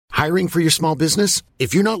Hiring for your small business?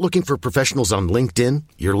 If you're not looking for professionals on LinkedIn,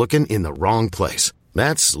 you're looking in the wrong place.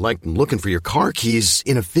 That's like looking for your car keys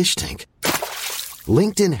in a fish tank.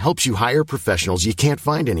 LinkedIn helps you hire professionals you can't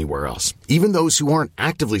find anywhere else, even those who aren't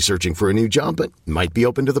actively searching for a new job but might be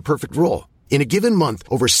open to the perfect role. In a given month,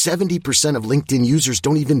 over 70% of LinkedIn users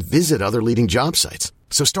don't even visit other leading job sites.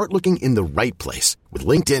 So start looking in the right place. With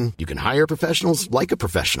LinkedIn, you can hire professionals like a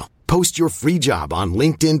professional. Post your free job on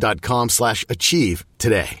linkedin.com/achieve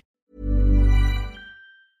today.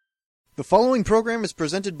 The following program is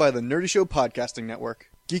presented by the Nerdy Show Podcasting Network.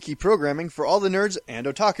 Geeky programming for all the nerds and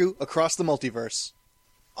otaku across the multiverse.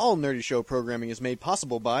 All Nerdy Show programming is made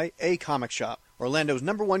possible by A Comic Shop, Orlando's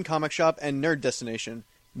 #1 comic shop and nerd destination.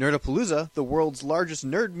 Nerdapalooza, the world's largest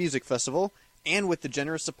nerd music festival, and with the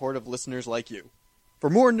generous support of listeners like you. For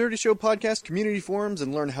more Nerdy Show podcast community forums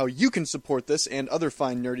and learn how you can support this and other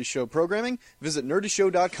fine Nerdy Show programming, visit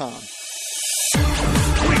nerdyshow.com.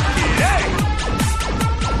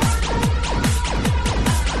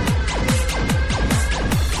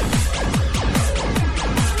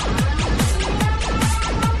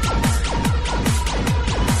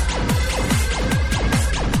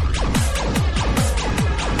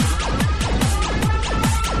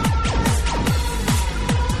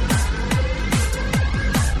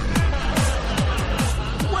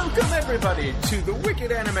 Everybody to the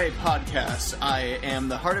Wicked Anime Podcast. I am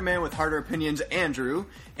the harder man with harder opinions, Andrew,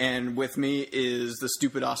 and with me is the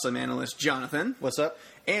stupid awesome analyst, Jonathan. What's up?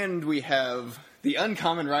 And we have the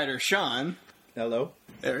uncommon writer, Sean. Hello.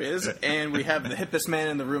 There he is. And we have the hippest man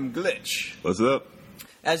in the room, Glitch. What's up?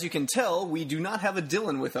 As you can tell, we do not have a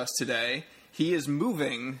Dylan with us today. He is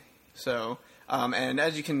moving, so... and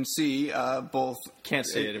as you can see, both... Can't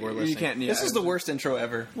see it, we're listening. You can't, yeah. This is the worst intro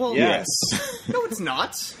ever. Well, Yes. No, it's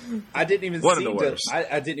not. I didn't even One see of the worst.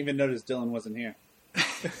 I didn't even notice Dylan wasn't here.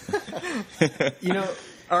 You know...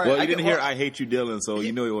 All right, Well, you didn't hear I Hate You, Dylan, so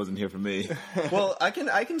you know he wasn't here for me. Well, I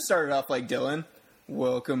can start it off like Dylan.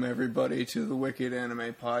 Welcome, everybody, to the Wicked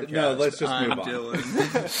Anime Podcast. No, let's just I'm move on. Dylan.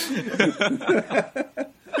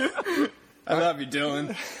 I love you,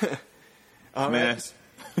 Dylan. All Man. right.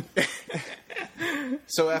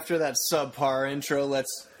 So after that subpar intro,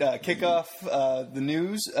 let's kick off the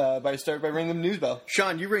news by ringing the news bell.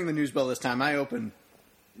 Sean, you ring the news bell this time. I open.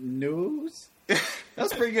 News? That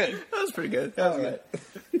was pretty good. That was pretty good. That was All good.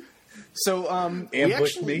 right. So,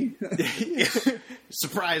 Ambush me?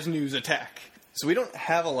 surprise news attack. So we don't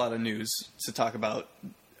have a lot of news to talk about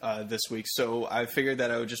this week, so I figured that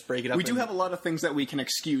I would just break it up. We do have a lot of things that we can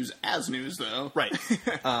excuse as news, though. Right.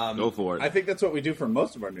 Go for it. I think that's what we do for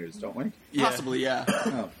most of our news, don't we? Possibly, yeah.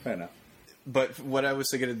 Oh, fair enough. But what I was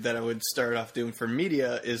thinking that I would start off doing for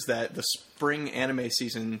media is that the spring anime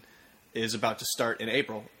season is about to start in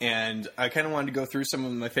April, and I kind of wanted to go through some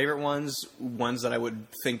of my favorite ones that I would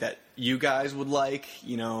think that you guys would like,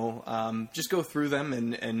 just go through them,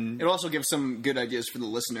 and it'll also give some good ideas for the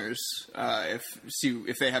listeners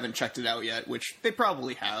if they haven't checked it out yet, which they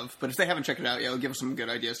probably have, but if they haven't checked it out yet, it'll give them some good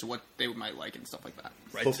ideas to what they might like and stuff like that.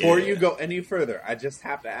 Right? Before you go any further, I just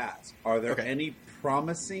have to ask, are there any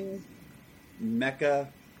promising mecha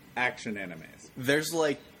action animes? There's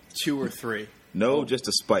like 2 or 3. No, just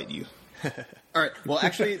to spite you. All right. Well,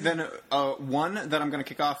 actually, then one that I'm going to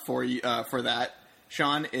kick off for you for that,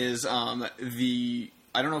 Sean, is I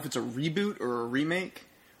don't know if it's a reboot or a remake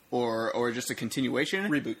or just a continuation.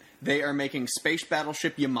 Reboot. They are making Space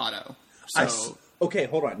Battleship Yamato. So Okay,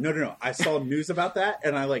 hold on. No. I saw news about that,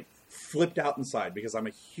 and I flipped out inside because I'm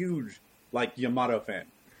a huge Yamato fan.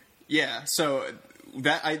 Yeah. So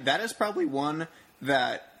that is probably one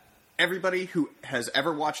that everybody who has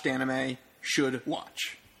ever watched anime should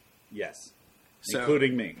watch. Yes. So,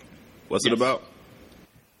 including me. What's it about?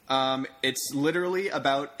 It's literally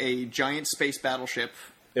about a giant space battleship.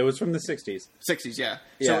 It was from the 60s. 60s, yeah.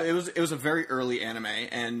 Yeah. So it was a very early anime,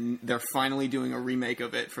 and they're finally doing a remake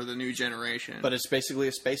of it for the new generation. But it's basically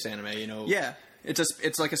a space anime, Yeah,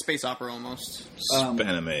 it's like a space opera almost.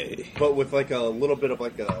 Anime. But with a little bit of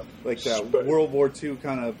a World War II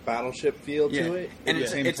kind of battleship feel to it and at the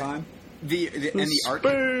same time. The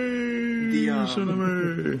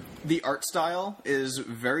art style is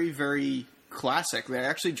very, very classic. They're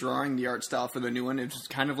actually drawing the art style for the new one. It's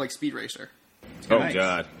kind of like Speed Racer. Oh, Nice.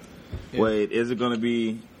 God. Yeah. Wait, is it going to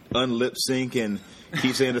be unlip sync and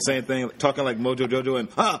keep saying the same thing, talking like Mojo Jojo and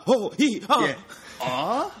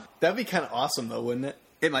Yeah. That'd be kind of awesome, though, wouldn't it?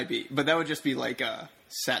 It might be, but that would just be like a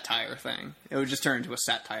satire thing. It would just turn into a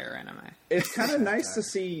satire anime. It's kind of nice to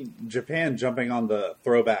see Japan jumping on the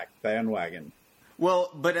throwback bandwagon.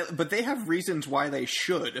 Well, but they have reasons why they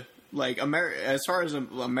should. Like, as far as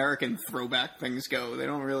American throwback things go, they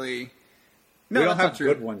don't really... We don't that's have not true.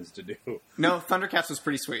 good ones to do. No, Thundercats was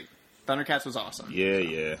pretty sweet. Thundercats was awesome.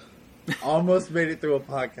 Yeah. Almost made it through a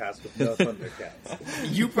podcast with no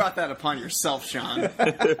Thundercats. You brought that upon yourself, Sean.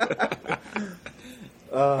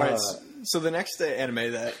 All right, so the next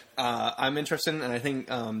anime that I'm interested in, and I think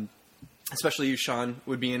especially you, Sean,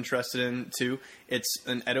 would be interested in too, it's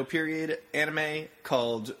an Edo period anime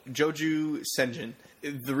called Joju Senjin.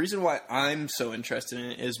 The reason why I'm so interested in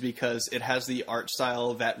it is because it has the art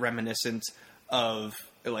style that reminiscent of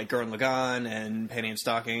like Gurren Lagann and Panty and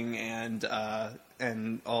Stocking and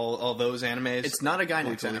all those animes. It's not a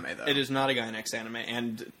Gainax anime, though. It is not a Gainax anime,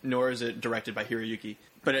 and nor is it directed by Hiroyuki.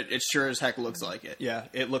 But it sure as heck looks like it. Yeah,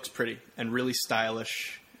 it looks pretty and really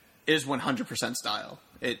stylish. It is 100% style.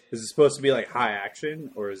 Is it supposed to be like high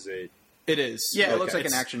action, or is it? It is. Yeah, it looks Okay.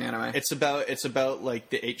 like an action anime. It's about like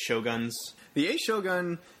the 8 shoguns. The 8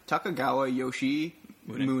 Shogun, Takagawa Yoshi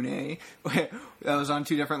Mune, that was on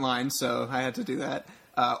 2 different lines, so I had to do that.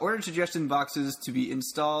 Ordered suggestion boxes to be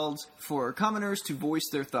installed for commoners to voice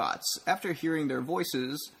their thoughts. After hearing their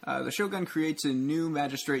voices, the Shogun creates a new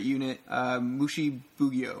magistrate unit, Mushi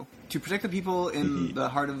Bugyo, to protect the people in the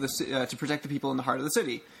heart of the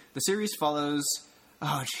city. The series follows.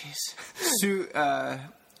 Oh, jeez.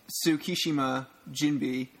 Tsukishima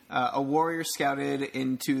Jinbi, a warrior scouted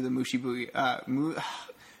into the Mushibagyo.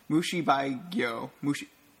 Mushibagyo.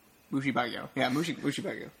 Yeah,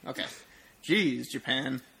 Mushibagyo. Okay. Jeez,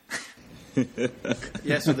 Japan.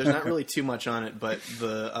 Yeah, so there's not really too much on it, but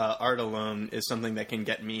the art alone is something that can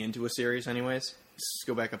get me into a series anyways. Let's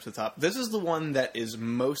go back up to the top. This is the one that is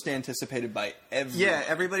most anticipated by everyone. Yeah,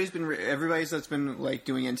 everybody's that's been like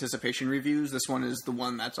doing anticipation reviews. This one is the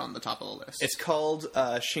one that's on the top of the list. It's called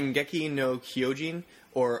Shingeki no Kyojin,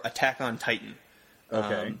 or Attack on Titan.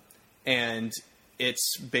 Okay. And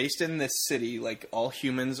it's based in this city. Like, all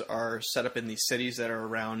humans are set up in these cities that are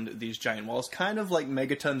around these giant walls, kind of like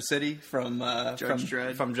Megaton City from Judge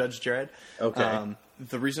Dredd. From Judge Dredd. Okay.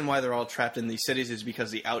 The reason why they're all trapped in these cities is because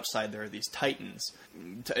the outside there are these titans,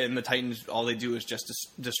 and the titans, all they do is just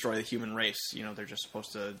destroy the human race. You know, they're just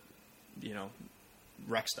supposed to,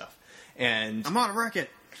 wreck stuff. And I'm on a wreck it.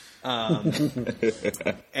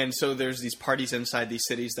 And so there's these parties inside these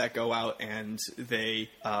cities that go out and they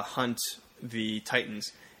hunt the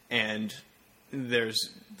titans. And there's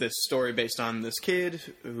this story based on this kid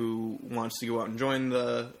who wants to go out and join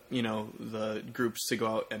the groups to go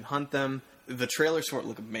out and hunt them. The trailers for it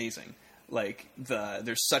look amazing. Like,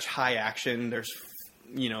 there's such high action. There's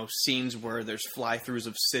scenes where there's fly-throughs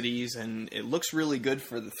of cities, and it looks really good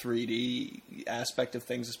for the 3D aspect of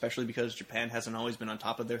things, especially because Japan hasn't always been on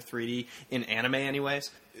top of their 3D in anime anyways.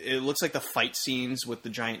 It looks like the fight scenes with the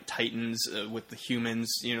giant titans, with the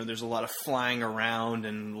humans, there's a lot of flying around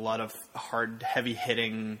and a lot of hard,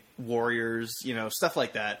 heavy-hitting warriors, stuff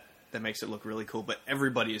like that makes it look really cool, but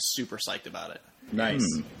everybody is super psyched about it. Nice.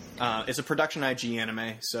 It's a Production IG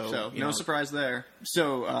anime, so No surprise there.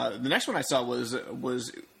 So the next one I saw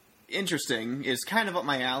was interesting. It's kind of up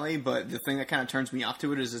my alley, but the thing that kind of turns me off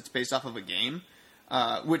to it is it's based off of a game,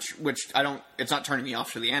 which I don't. It's not turning me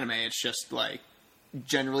off to the anime. It's just like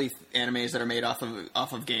generally animes that are made off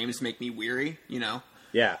of games make me weary.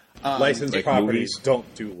 Yeah. Licensed like properties movies.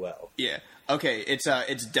 don't do well. Yeah. Okay,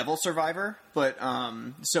 it's Devil Survivor, but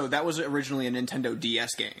so that was originally a Nintendo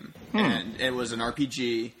DS game, and it was an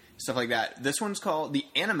RPG, stuff like that. This one's the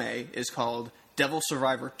anime is called Devil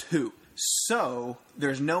Survivor 2. So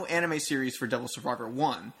there's no anime series for Devil Survivor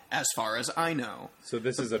 1, as far as I know. So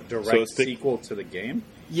this is a direct it's the- sequel to the game?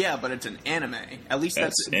 Yeah, but it's an anime. At least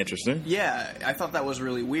That's interesting. Yeah, I thought that was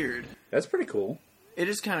really weird. That's pretty cool. It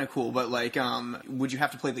is kind of cool, but like, would you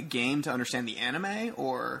have to play the game to understand the anime,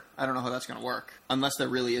 or I don't know how that's going to work, unless there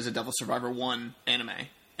really is a Devil Survivor 1 anime,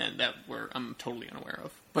 and that I'm totally unaware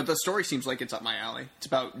of. But the story seems like it's up my alley. It's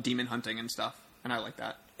about demon hunting and stuff, and I like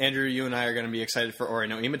that. Andrew, you and I are going to be excited for Ori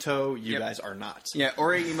no Imato. You Yep. guys are not. Yeah,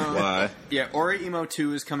 Ori Imo. Why? Yeah, Ori Imo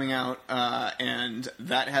 2 is coming out, and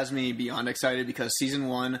that has me beyond excited because Season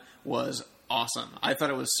 1 was awesome. I thought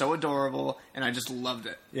it was so adorable, and I just loved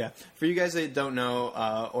it. Yeah. For you guys that don't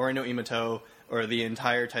know, Ori no Imato, or the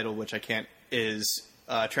entire title, which I can't, is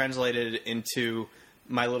translated into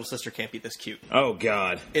My Little Sister Can't Be This Cute. Oh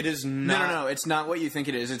God. It is not. No, it's not what you think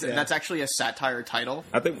it is. That's actually a satire title.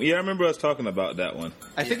 I remember us talking about that one.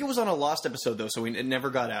 I think it was on a lost episode, though, so it never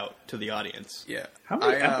got out to the audience. Yeah. How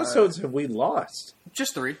many episodes have we lost?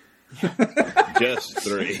 Just 3. Just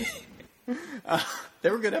 3. They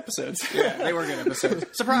were good episodes. Yeah, they were good episodes.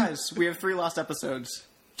 Surprise! We have 3 lost episodes.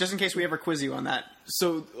 Just in case we ever quiz you on that.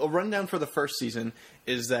 So, a rundown for the first season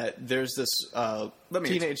is that there's this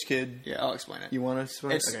teenage kid. Yeah, I'll explain it. You want to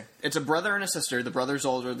explain? It's a brother and a sister. The brother's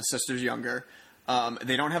older, the sister's younger.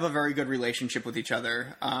 They don't have a very good relationship with each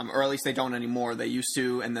other, or at least they don't anymore. They used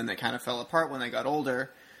to, and then they kind of fell apart when they got older.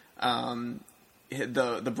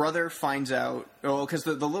 The brother finds out, because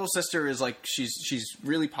the little sister is like she's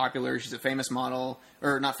really popular. She's a famous model,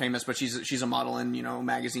 or not famous, but she's a model in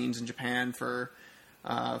magazines in Japan for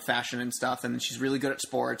fashion and stuff, and she's really good at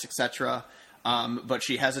sports, etc. But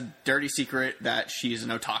she has a dirty secret that she's an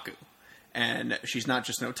otaku. And she's not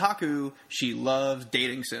just an otaku, she loves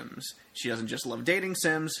dating sims. She doesn't just love dating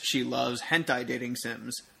sims, she loves hentai dating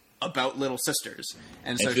sims about little sisters.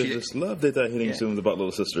 And so she just loves that dating sims about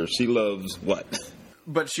little sisters. She loves what?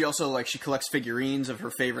 But she also, she collects figurines of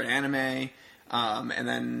her favorite anime. And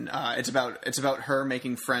then it's about her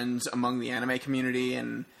making friends among the anime community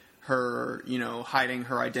and her, hiding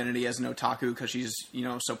her identity as an otaku because she's,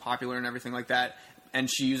 so popular and everything like that. And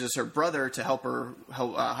she uses her brother to help her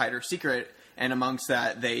hide her secret. And amongst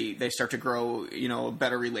that, they start to grow, a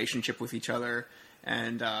better relationship with each other.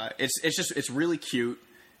 And it's really cute.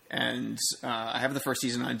 And I have the first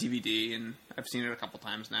season on DVD, and I've seen it a couple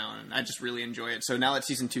times now, and I just really enjoy it. So now that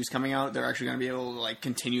season 2 is coming out, they're actually going to be able to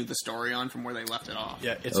continue the story on from where they left it off.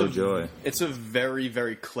 Yeah, joy! It's a very,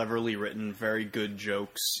 very cleverly written, very good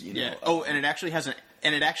jokes. Yeah. Oh, and it actually has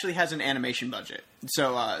an animation budget.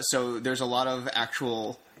 So there's a lot of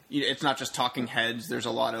actual. It's not just talking heads. There's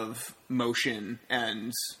a lot of motion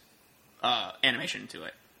and animation to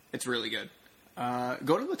it. It's really good.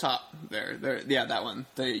 Go to the top there. Yeah, that one.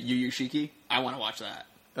 The Yu Yu Shiki. I want to watch that.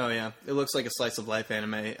 Oh yeah, it looks like a slice of life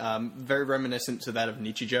anime. Very reminiscent to that of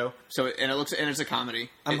Nichijou. And it's a comedy.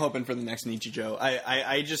 I'm hoping for the next Nichijou.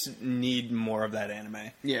 I just need more of that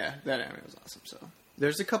anime. Yeah, that anime was awesome. So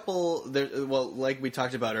there's a couple. Like we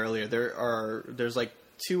talked about earlier, there's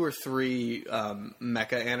 2 or 3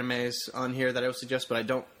 mecha animes on here that I would suggest, but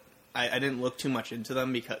I didn't look too much into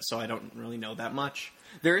them so I don't really know that much.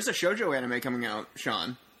 There is a shoujo anime coming out,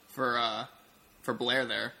 Sean, for Blair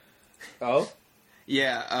there. Oh?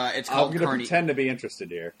 Yeah, it's called I'm going to pretend to be interested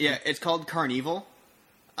here. Yeah, it's called Carnival.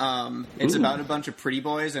 It's about a bunch of pretty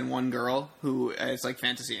boys and one girl who it's like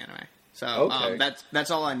fantasy anime. So okay.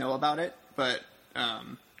 That's all I know about it, but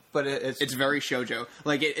it's very shoujo.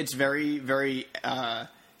 It's very, very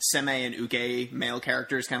seme and uke male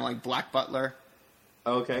characters, kind of like Black Butler.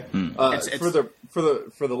 Okay. It's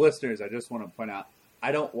for the listeners, I just want to point out,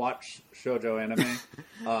 I don't watch shoujo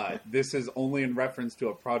anime. This is only in reference to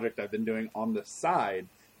a project I've been doing on the side,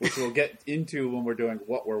 which we'll get into when we're doing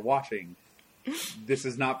what we're watching. This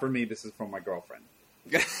is not for me. This is for my girlfriend.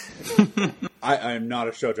 I am not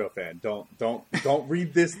a shoujo fan. Don't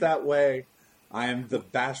read this that way. I am the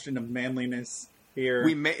bastion of manliness here.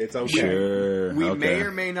 It's okay. Sure. We may or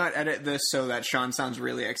may not edit this so that Sean sounds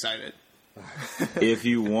really excited. If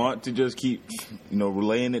you want to just keep,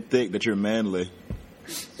 relaying it thick that you're manly.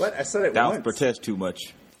 What? I said it Don't once. protest too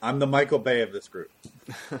much. I'm the Michael Bay of this group.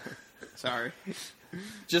 Sorry.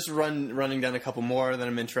 Just running down a couple more that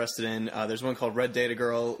I'm interested in. There's one called Red Data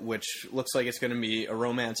Girl, which looks like it's going to be a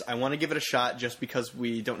romance. I want to give it a shot just because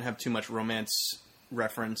we don't have too much romance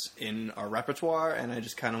reference in our repertoire, and I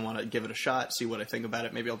just kind of want to give it a shot, see what I think about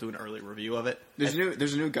it. Maybe I'll do an early review of it. There's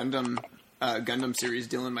a new Gundam series.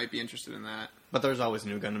 Dylan might be interested in that. But there's always a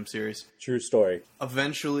new Gundam series. True story.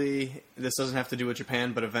 Eventually, this doesn't have to do with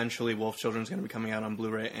Japan, but eventually Wolf Children's going to be coming out on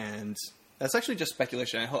Blu-ray, and that's actually just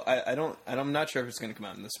speculation. I'm not sure if it's going to come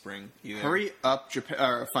out in the spring either. Hurry up,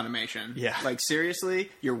 Funimation. Yeah. Seriously,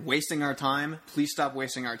 you're wasting our time. Please stop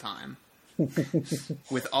wasting our time.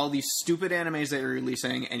 With all these stupid animes that you're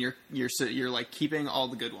releasing, and you're keeping all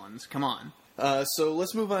the good ones. Come on. So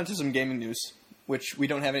let's move on to some gaming news, which we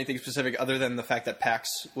don't have anything specific other than the fact that PAX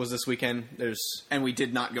was this weekend. And we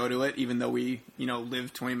did not go to it, even though we,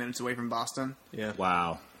 live 20 minutes away from Boston. Yeah.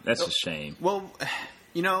 Wow. That's a shame. Well,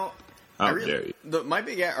 How dare you? My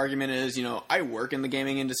big argument is, I work in the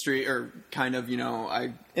gaming industry, or kind of, in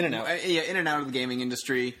and out of the gaming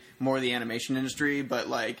industry, more the animation industry,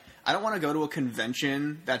 but I don't want to go to a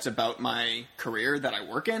convention that's about my career that I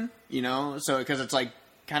work in, so because it's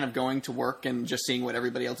kind of going to work and just seeing what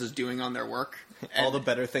everybody else is doing on their work. All the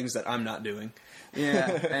better things that I'm not doing. Yeah,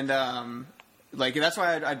 and that's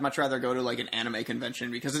why I'd much rather go to an anime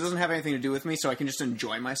convention, because it doesn't have anything to do with me, so I can just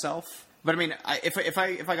enjoy myself. But I mean, if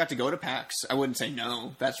I got to go to PAX, I wouldn't say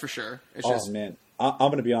no. That's for sure. It's man, I'm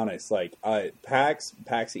going to be honest.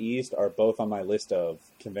 PAX East are both on my list of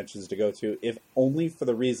conventions to go to, if only for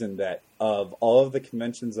the reason that of all of the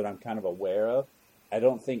conventions that I'm kind of aware of, I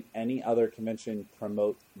don't think any other convention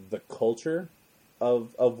promote the culture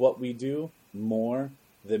of what we do more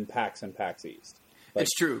than PAX and PAX East.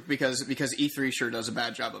 It's true because E3 sure does a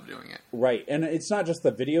bad job of doing it. Right, and it's not just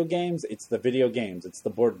the video games; it's the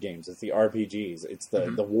board games, it's the RPGs, it's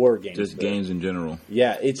the war games, Just games in general.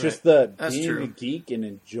 Yeah, it's Right. just the That's being true. a geek and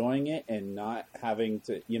enjoying it and not having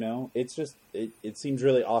to, it's just it seems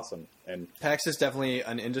really awesome and PAX is definitely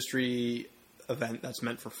an industry event that's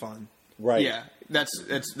meant for fun. right. Yeah,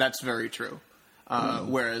 that's very true.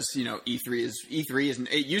 Whereas E3 isn't.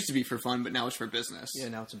 It used to be for fun, but now it's for business. Yeah,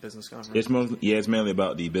 now it's a business conference. It's mainly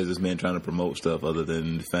about the businessmen trying to promote stuff other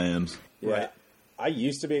than the fans. Yeah. Right. I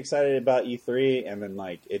used to be excited about E3, and then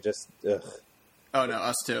it just Oh no,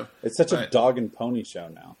 us too. it's such a But- dog and pony show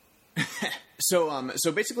now.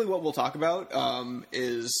 So basically, what we'll talk about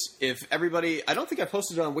is if everybody. I don't think I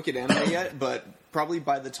posted it on Wicked Anime yet, but probably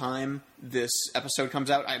by the time this episode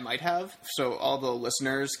comes out, I might have. So all the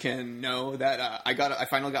listeners can know that I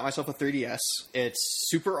finally got myself a 3DS. It's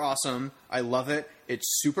super awesome. I love it. It's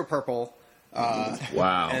super purple.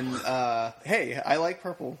 Wow. And hey, I like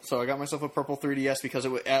purple, so I got myself a purple 3DS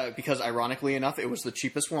because ironically enough, it was the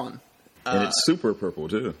cheapest one. And it's super purple,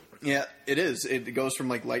 too. Yeah, it is. It goes from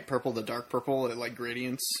light purple to dark purple, it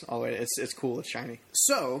gradients. All the way. It's cool. It's shiny.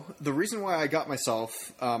 So the reason why I got myself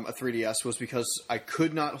a 3DS was because I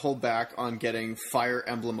could not hold back on getting Fire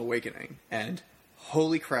Emblem Awakening, and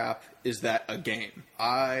holy crap, is that a game!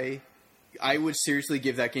 I would seriously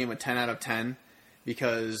give that game a 10 out of 10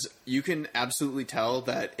 because you can absolutely tell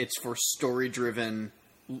that it's for story-driven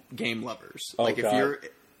game lovers. Oh, if God. you're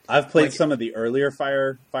I've played some of the earlier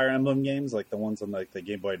Fire Emblem games, like the ones on the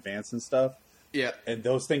Game Boy Advance and stuff, yeah. and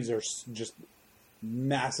those things are just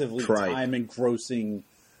massively Trite. time engrossing,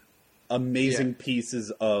 amazing Yeah.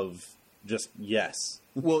 pieces of just yes.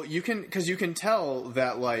 Well, you can tell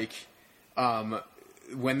that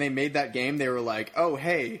when they made that game, they were like, "Oh,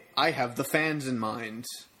 hey, I have the fans in mind,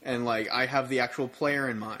 and I have the actual player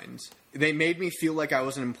in mind." They made me feel like I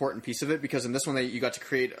was an important piece of it because in this one, you got to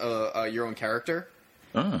create your own character.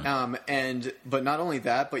 But not only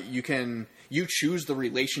that, but you choose the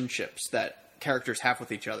relationships that characters have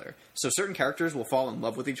with each other. So certain characters will fall in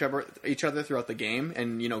love with each other throughout the game,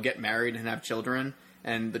 and get married and have children,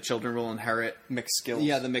 and the children will inherit Mixed skills.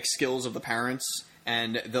 Yeah, the mixed skills of the parents,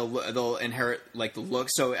 and they'll inherit the look.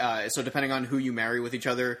 So depending on who you marry with each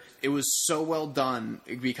other, it was so well done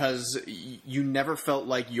because you never felt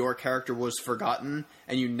like your character was forgotten,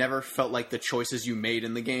 and you never felt like the choices you made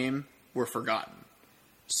in the game were forgotten.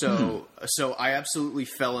 So I absolutely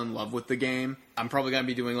fell in love with the game. I'm probably going to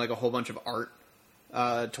be doing a whole bunch of art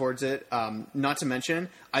towards it. Not to mention,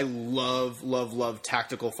 I love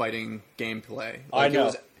tactical fighting gameplay. I know. It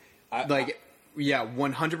was,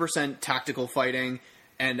 100% tactical fighting,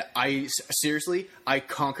 and I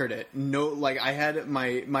conquered it. No, I had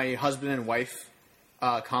my husband and wife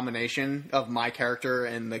combination of my character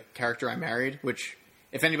and the character I married. Which,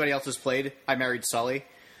 if anybody else has played, I married Sully.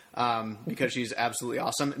 Because she's absolutely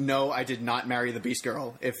awesome. No, I did not marry the Beast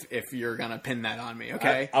Girl. If you're gonna pin that on me,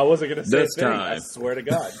 okay? I wasn't going to say This a thing. time. I swear to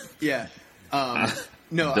God. Yeah.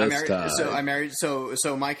 No, This I married. So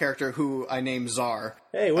my character, who I named Czar.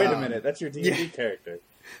 Hey, wait a minute. That's your D&D character.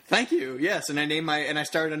 Thank you. Yes, and I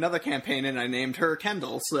started another campaign and I named her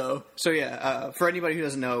Kendall. So yeah. For anybody who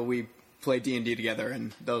doesn't know, we play D&D together,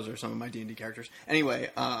 and those are some of my D&D characters. Anyway,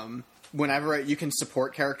 whenever you can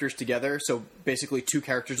support characters together, so basically two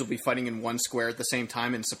characters will be fighting in one square at the same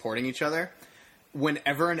time and supporting each other.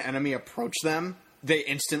 Whenever an enemy approached them, they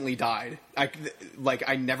instantly died.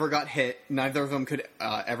 I never got hit. Neither of them could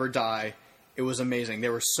ever die. It was amazing. They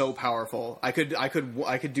were so powerful. I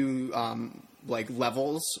could do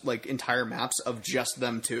levels, entire maps of just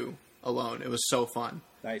them two alone. It was so fun.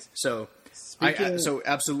 Nice. So so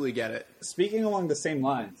absolutely get it. Speaking along the same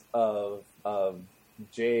lines of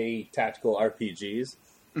J tactical RPGs,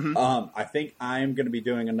 I think I'm going to be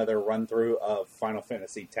doing another run through of Final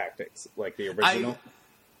Fantasy Tactics, like the original.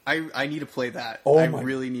 I need to play that. Oh I my-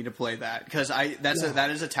 really need to play that because that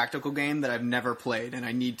is a tactical game that I've never played and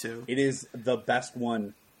I need to. It is the best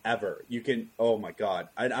one ever. You can. Oh my god!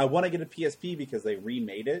 I want to get a PSP because they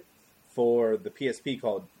remade it for the PSP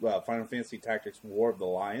called Final Fantasy Tactics: War of the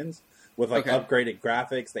Lions with Okay. upgraded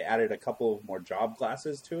graphics. They added a couple more job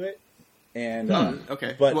classes to it. And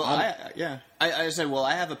Okay. but well, I'm- I said, well,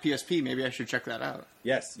 I have a PSP. Maybe I should check that out.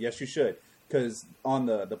 yes, you should. Because on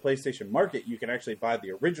the PlayStation Market, you can actually buy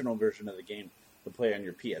the original version of the game to play on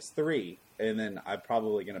your PS3, and then I'm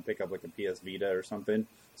probably going to pick up a PS Vita or something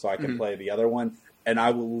so I can play the other one. And I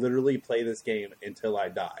will literally play this game until I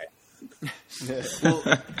die. Well,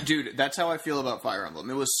 dude, that's how I feel about Fire Emblem.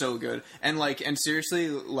 It was so good, and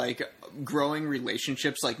seriously, growing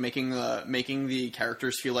relationships, making the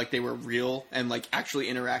characters feel like they were real and actually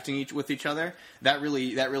interacting with each other. That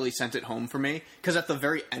really sent it home for me. Because at the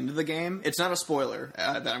very end of the game, it's not a spoiler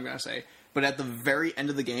that I'm gonna say, but at the very end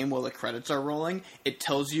of the game, while the credits are rolling, it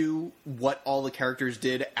tells you what all the characters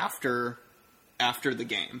did after the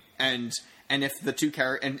game, and if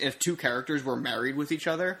if two characters were married with each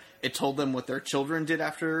other, it told them what their children did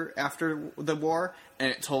after the war,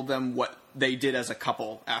 and it told them what they did as a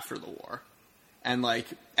couple after the war. And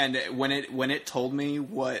when it told me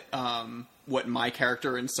what my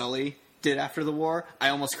character and Sully did after the war, I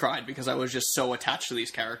almost cried because I was just so attached to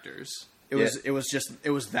these characters. It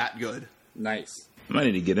was that good. Nice. I might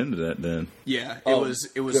need to get into that then. Yeah, it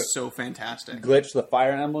was so fantastic. Glitch, the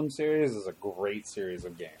Fire Emblem series, is a great series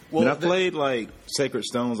of games. Well, I played Sacred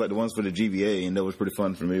Stones, the ones for the GBA, and that was pretty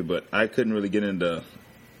fun for me. But I couldn't really get into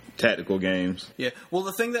tactical games. Yeah. Well,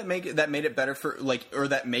 the thing that made it better or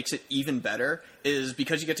that makes it even better is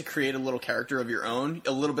because you get to create a little character of your own.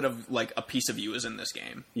 A little bit of a piece of you is in this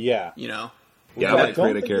game. Yeah. You know. Yeah, I like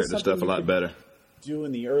creative character stuff a lot better. Do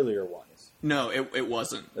in the earlier ones. No, it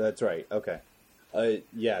wasn't. That's right. Okay.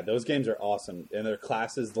 Yeah, those games are awesome, and their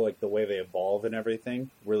classes, the way they evolve and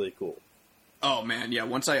everything, really cool. Oh man, yeah.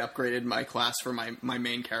 Once I upgraded my class for my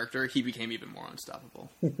main character, he became even more unstoppable.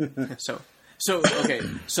 So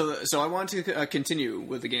I want to continue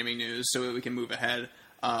with the gaming news so that we can move ahead.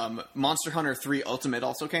 Monster Hunter 3 Ultimate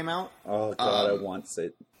also came out. Oh god, I want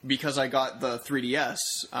it because I got the 3DS,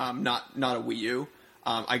 not a Wii U.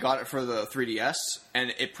 I got it for the 3DS,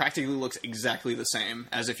 and it practically looks exactly the same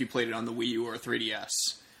as if you played it on the Wii U or 3DS.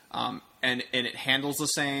 And it handles the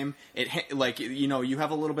same. You have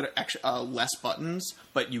a little bit of extra, less buttons,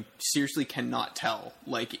 but you seriously cannot tell.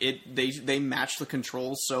 They match the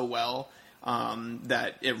controls so well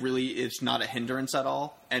that it's not a hindrance at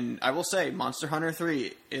all. And I will say, Monster Hunter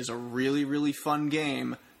 3 is a really, really fun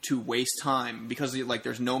game to waste time because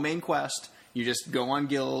there's no main quest. You just go on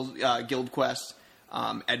guild quest.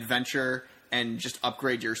 Adventure and just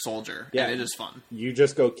upgrade your soldier. Yeah, and it is fun. You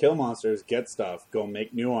just go kill monsters, get stuff, go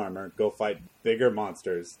make new armor, go fight bigger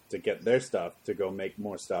monsters to get their stuff, to go make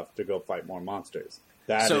more stuff, to go fight more monsters.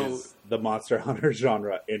 That is the Monster Hunter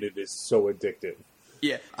genre, and it is so addictive.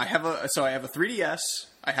 Yeah, I have a 3DS.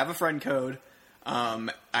 I have a friend code. I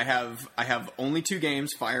have only 2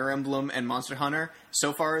 games, Fire Emblem and Monster Hunter.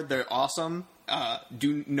 So far, they're awesome.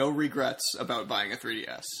 Do no regrets about buying a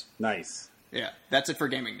 3DS. Nice. Yeah, that's it for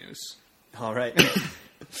gaming news. All right.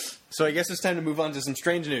 So I guess it's time to move on to some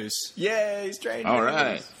strange news. Yay, strange All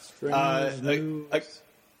news. right.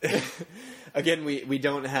 Again, we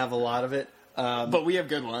don't have a lot of it. But we have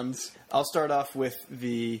good ones. I'll start off with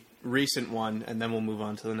the recent one, and then we'll move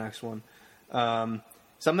on to the next one.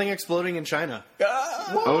 Something exploding in China.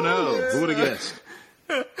 Oh no, who would have guessed?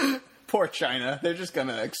 Poor China. They're just going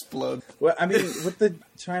to explode. Well, I mean, with the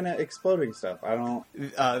China exploding stuff, I don't...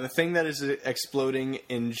 The thing that is exploding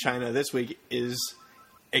in China this week is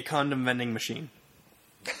a condom vending machine.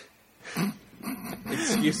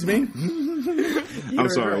 Excuse me? I'm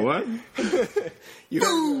sorry, what?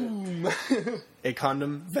 Boom! A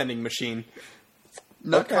condom vending machine.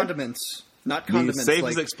 Not condiments. Not The condiments.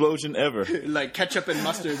 safest explosion ever. Like ketchup and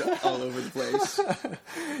mustard all over the place.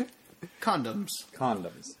 Condoms.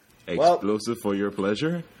 Condoms. Explosive for your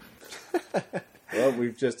pleasure? Well,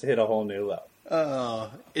 we've just hit a whole new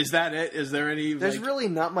level. Is that it? Is there any... There's really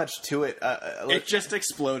not much to it. It just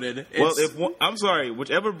exploded. Well, I'm sorry,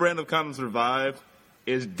 whichever brand of condom survived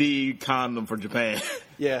is the condom for Japan.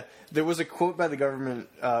 Yeah, there was a quote by the government,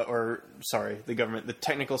 the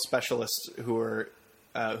technical specialists who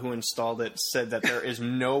installed it said that there is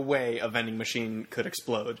no way a vending machine could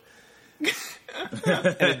explode.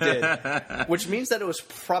 And it did, which means that it was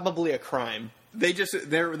probably a crime.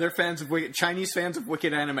 They're fans of Chinese fans of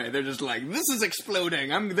Wicked Anime. They're just like, this is exploding.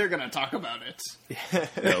 They're gonna talk about it.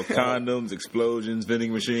 Condoms, explosions,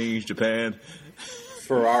 vending machines, Japan,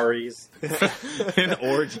 Ferraris, and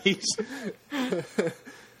orgies.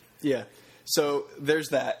 Yeah. So there's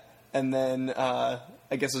that, and then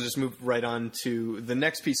I guess I'll just move right on to the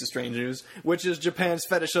next piece of strange news, which is Japan's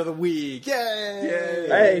fetish of the week. Yay!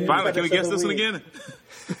 Hey, finally, can we guess this one again?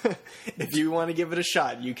 If you want to give it a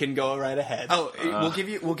shot, you can go right ahead. Oh,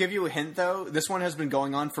 we'll give you a hint though. This one has been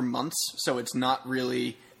going on for months, so it's not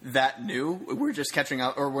really that new. We're just catching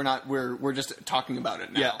up, or we're not. We're just talking about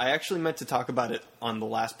it now. Yeah, I actually meant to talk about it on the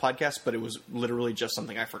last podcast, but it was literally just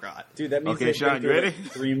something I forgot. Dude, that means Okay, Sean, you ready?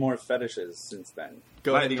 3 more fetishes since then.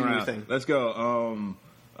 Go ahead and Lightning do your round. thing. Let's go.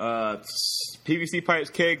 PVC pipes,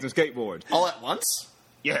 kegs, and skateboards. All at once?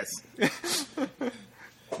 Yes.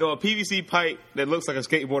 No, a PVC pipe that looks like a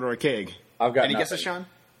skateboard or a keg. I've got Any nothing. guesses, Sean?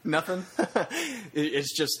 Nothing?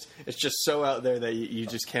 It's just so out there that you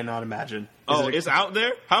just cannot imagine. It's out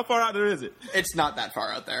there? How far out there is it? It's not that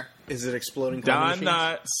far out there. Is it exploding? Don machines?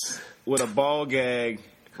 Knotts with a ball gag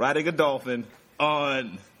riding a dolphin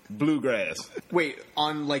on bluegrass. Wait,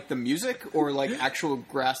 on like the music or like actual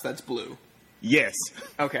grass that's blue? Yes.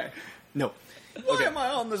 Okay. No. Why am I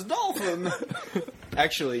on this dolphin?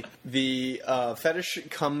 Actually, the fetish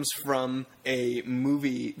comes from a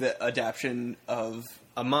movie adaptation of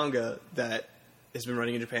a manga that has been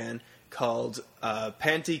running in Japan called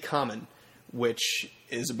Panty Kamen, which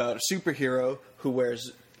is about a superhero who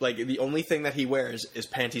wears, like, the only thing that he wears is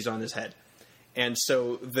panties on his head. And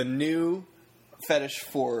so the new fetish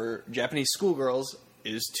for Japanese schoolgirls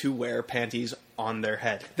is to wear panties on their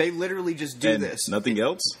head. They literally just do And this. nothing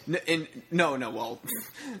else? No, well,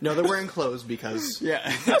 No, they're wearing clothes because...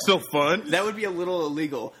 yeah. That's so fun. That would be a little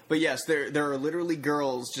illegal. But yes, there are literally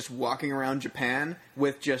girls just walking around Japan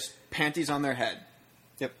with just panties on their head.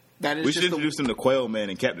 Yep. That is We just should introduce them to Quail Man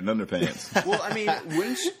and Captain Underpants. Well, I mean,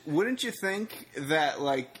 wouldn't you think that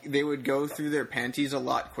like they would go through their panties a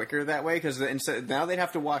lot quicker that way? Because now they'd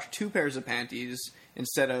have to wash 2 pairs of panties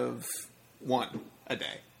instead of 1 a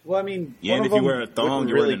day. Well, I mean, Yeah, and if you wear a thong,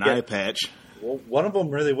 you're wearing an eye patch. Well, one of them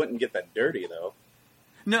really wouldn't get that dirty, though.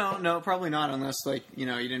 No, probably not unless like you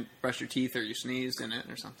didn't brush your teeth or you sneezed in it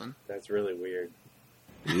or something. That's really weird.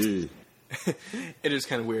 Ew. It is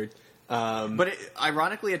kind of weird. But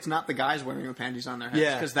ironically, it's not the guys wearing the panties on their heads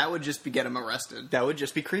Yeah. because that would just get them arrested. That would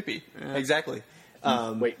just be creepy. Exactly.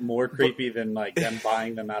 Wait, more creepy than like them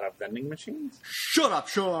buying them out of vending machines? Shut up,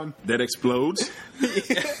 Sean. That explodes?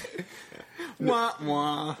 Wah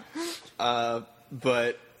wah.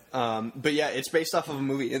 But yeah, it's based off of a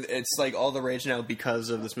movie. It's like all the rage now because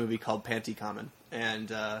of this movie called Panty Kamen,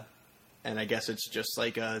 and I guess it's just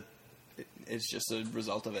like it's just a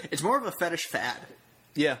result of it. It's more of a fetish fad.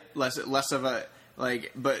 Yeah, Less of a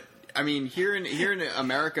like, but I mean, here in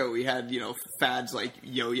America, we had fads like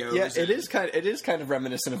yo-yos. yeah. It is kind of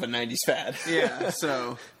reminiscent of a '90s fad. Yeah,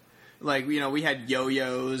 so like we had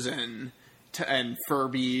yo-yos and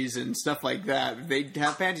Furbies and stuff like that. They'd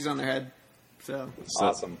have panties on their head. So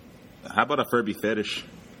Awesome. How about a Furby fetish?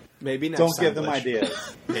 Maybe next Don't time. give them Glitch.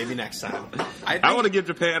 ideas. Maybe next time. I want to give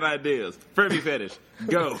Japan ideas. Furby fetish.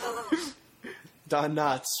 Go. Don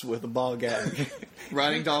Knotts with a ball gag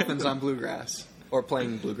riding dolphins on bluegrass. or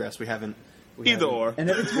playing bluegrass. We haven't. Either or. And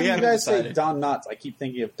every time We you haven't guys say decided. Don Knotts, I keep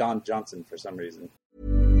thinking of Don Johnson for some reason.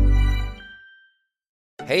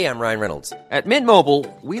 Hey, I'm Ryan Reynolds. At Mint Mobile,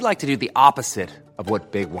 we like to do the opposite of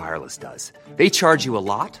what Big Wireless does. They charge you a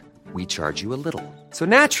lot, we charge you a little. So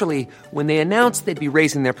naturally, when they announced they'd be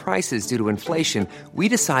raising their prices due to inflation, we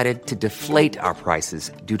decided to deflate our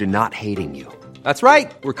prices due to not hating you. That's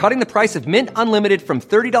right. We're cutting the price of Mint Unlimited from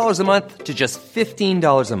 $30 a month to just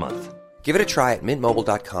 $15 a month. Give it a try at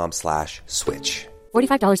mintmobile.com/switch.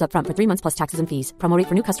 $45 up front for 3 months plus taxes and fees. Promo rate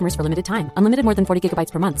for new customers for limited time. Unlimited more than 40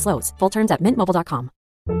 gigabytes per month. Slows full terms at mintmobile.com.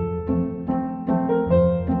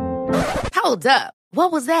 Hold up.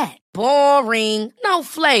 What was that? Boring. No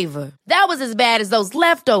flavor. That was as bad as those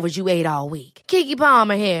leftovers you ate all week. Keke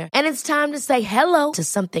Palmer here, and it's time to say hello to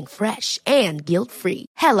something fresh and guilt-free.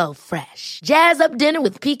 Hello Fresh. Jazz up dinner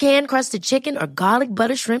with pecan-crusted chicken or garlic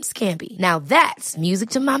butter shrimp scampi. Now that's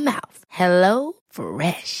music to my mouth. Hello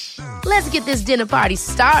Fresh. Let's get this dinner party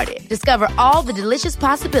started. Discover all the delicious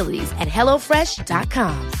possibilities at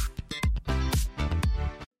hellofresh.com.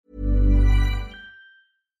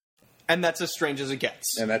 And that's as strange as it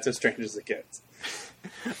gets. And that's as strange as it gets.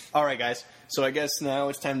 All right, guys. So I guess now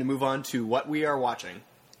it's time to move on to what we are watching.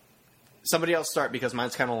 Somebody else start because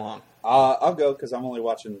mine's kind of long. I'll go because I'm only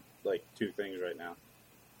watching like 2 things right now.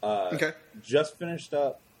 Okay. Just finished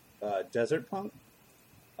up Desert Punk.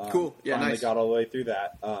 Cool. Yeah, finally nice. got all the way through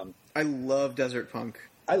that. I love Desert Punk.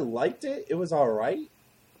 I liked it. It was all right.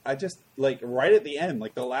 I just, like, right at the end,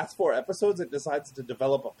 like, the last 4 episodes, it decides to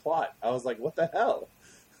develop a plot. I was like, what the hell?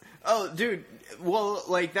 Oh, dude. Well,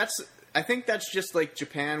 like I think that's just like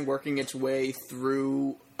Japan working its way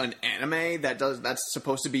through an anime that's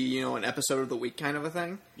supposed to be an episode of the week kind of a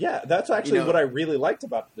thing. Yeah, that's actually You know- what I really liked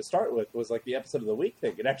about it to start with, was, like, the episode of the week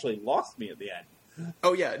thing. It actually lost me at the end.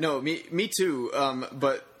 Oh yeah, no, me too.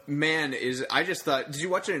 But man, I just thought. Did you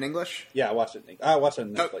watch it in English? Yeah, I watched it. I watched it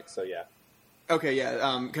on Netflix, so yeah. Okay,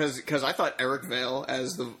 yeah. Because I thought Eric Vale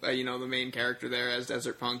as the the main character there as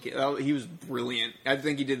Desert Punk, he was brilliant. I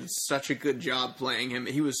think he did such a good job playing him.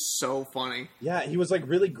 He was so funny. Yeah, he was, like,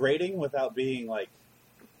 really grating without being, like,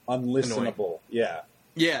 unlistenable. Yeah.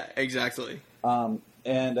 Yeah, exactly.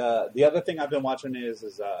 And the other thing I've been watching is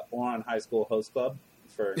Ouran High School Host Club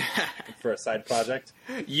for a side project.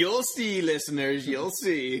 You'll see, listeners. You'll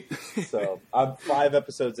see. So I'm 5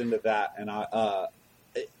 episodes into that, and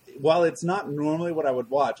while it's not normally what I would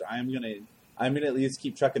watch, I'm gonna at least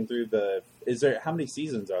keep checking through the. How many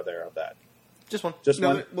seasons are there of that? Just one. Just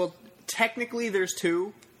one. Well, technically, there's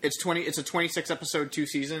 2. It's a 26 episode 2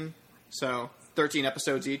 season, so 13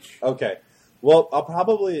 episodes each. Okay. Well, I'll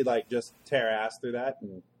probably just tear ass through that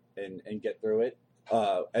and get through it.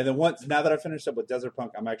 And then now that I finished up with Desert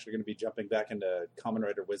Punk, I'm actually going to be jumping back into Kamen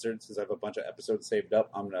Rider Wizard since I have a bunch of episodes saved up.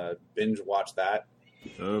 I'm going to binge watch that.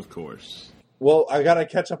 Of course. Well, I got to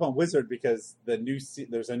catch up on Wizard because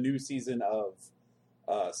there's a new season of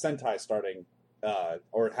Sentai starting,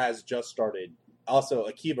 or it has just started. Also,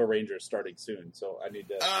 Akiba Ranger is starting soon, so I need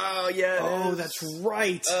to. Oh yeah! Oh, that's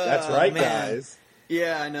right. That's right, man. guys.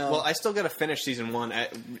 Yeah, I know. Well, I still got to finish season 1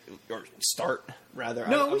 or start rather.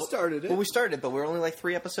 No, we started it. Well, we started, but we're only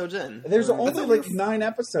 3 episodes in. There's only 9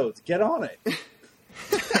 episodes. Get on it.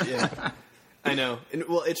 Yeah, I know. And,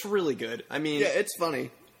 well, it's really good. I mean, yeah, it's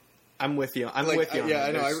funny. I'm with you. I'm with you. Yeah,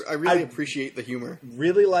 I know. I really appreciate the humor.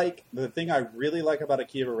 The thing I really like about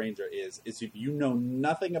Akiba Ranger is if you know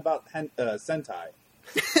nothing about Sentai,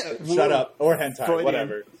 shut up, or hentai, Freudian.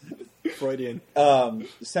 whatever. Freudian.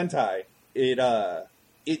 Sentai,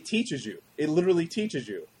 it teaches you. It literally teaches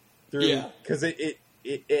you through because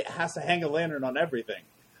it has to hang a lantern on everything.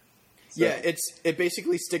 So, yeah, it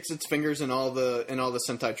basically sticks its fingers in all the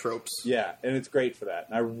Sentai tropes. Yeah, and it's great for that.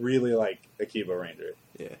 And I really like Akiba Ranger.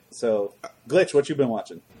 Yeah. So, Glitch, what you been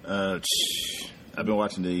watching? I've been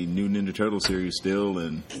watching the new Ninja Turtle series still,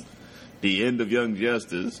 and the end of Young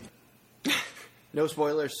Justice. No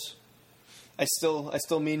spoilers. I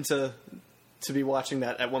still mean to be watching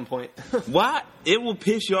that at one point. Why? It will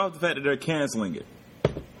piss you off the fact that they're canceling it.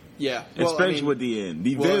 Yeah. Especially with the end.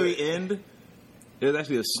 The very end, there's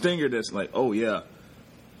actually a stinger that's like, oh yeah,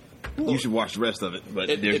 you should watch the rest of it, but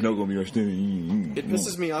there's no going to be a stinger. It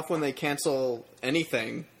pisses me off when they cancel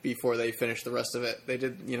anything before they finish the rest of it. They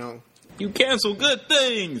did, You cancel good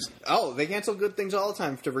things! Oh, they cancel good things all the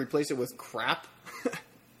time to replace it with crap.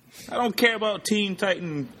 I don't care about Teen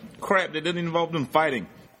Titan crap that doesn't involve them fighting.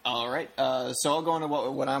 All right, so I'll go into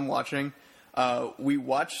what I'm watching. We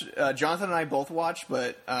watched, Jonathan and I both watched,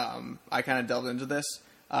 but I kind of delved into this.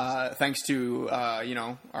 Thanks to,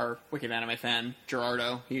 our Wicked Anime fan,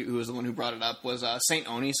 Gerardo, who was the one who brought it up, was Saint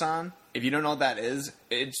Oni-san. If you don't know what that is,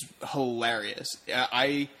 it's hilarious.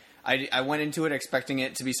 I went into it expecting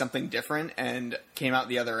it to be something different and came out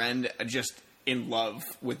the other end just in love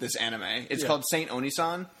with this anime. It's called Saint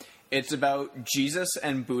Oni-san. It's about Jesus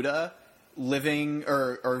and Buddha living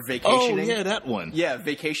or vacationing. Oh, yeah, that one. Yeah,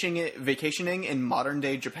 vacationing in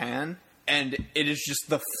modern-day Japan. And it is just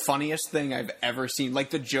the funniest thing I've ever seen.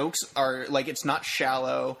 Like, the jokes are, it's not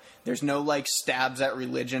shallow. There's no, stabs at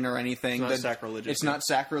religion or anything. It's not sacrilegious. It's not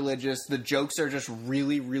sacrilegious. The jokes are just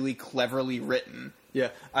really, really cleverly written.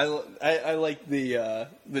 Yeah, I like the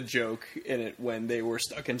joke in it when they were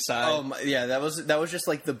stuck inside. Oh, yeah, that was just,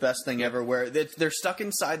 the best thing ever, where they're stuck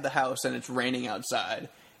inside the house and it's raining outside.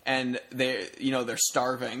 And they're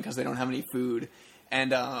starving because they don't have any food.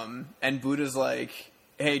 And Buddha's like,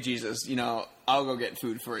 hey, Jesus, I'll go get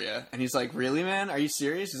food for you. And he's like, really, man? Are you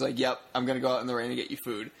serious? He's like, yep, I'm going to go out in the rain and get you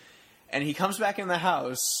food. And he comes back in the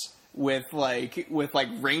house with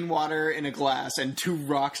rainwater in a glass and 2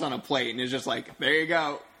 rocks on a plate. And is just like, there you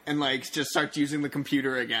go. And, just starts using the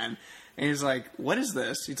computer again. And he's like, what is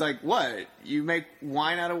this? He's like, what? You make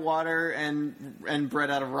wine out of water and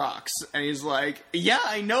bread out of rocks. And he's like, yeah,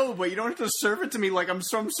 I know, but you don't have to serve it to me like I'm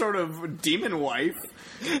some sort of demon wife.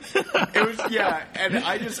 It was, yeah, and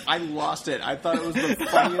I lost it. I thought it was the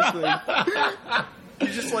funniest thing.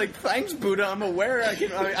 He's just like, thanks, Buddha, I'm aware I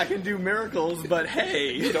can do miracles, but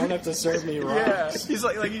hey. You don't have to serve me rocks. Yeah. He's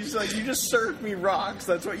like, you just served me rocks.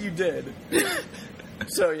 That's what you did.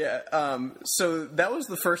 So yeah, so that was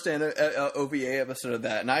the first OVA episode of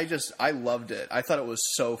that, and I loved it. I thought it was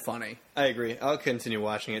so funny. I agree. I'll continue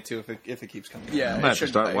watching it too if it keeps coming. Yeah, I'm gonna have to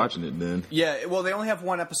start watching it then. Yeah, well, they only have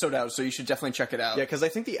 1 episode out, so you should definitely check it out. Yeah, because I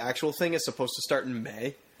think the actual thing is supposed to start in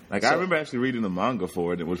May. I remember actually reading the manga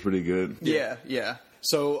for it. It was pretty good. Yeah.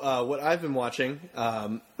 So what I've been watching,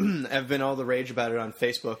 I've been all the rage about it on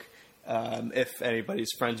Facebook. If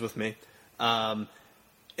anybody's friends with me.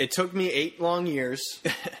 It took me 8 long years,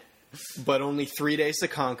 but only 3 days to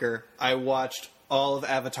conquer. I watched all of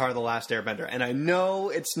Avatar: The Last Airbender, and I know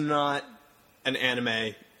it's not an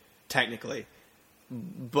anime, technically,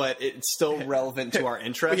 but it's still relevant to our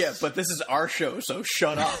interests. Yeah, but this is our show, so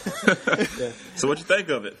shut up. So what you think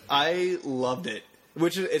of it? I loved it.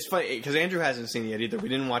 Which is it's funny because Andrew hasn't seen it yet either. We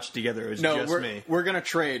didn't watch it together. It was just me. We're gonna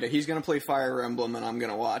trade. He's gonna play Fire Emblem, and I'm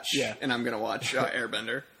gonna watch. Yeah. And I'm gonna watch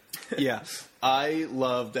Airbender. Yeah, I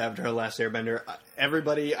loved Avatar: The Last Airbender.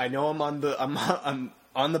 Everybody, I know I'm on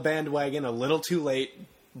the bandwagon a little too late,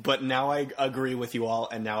 but now I agree with you all,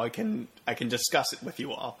 and now I can discuss it with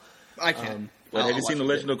you all. I can. Have you seen The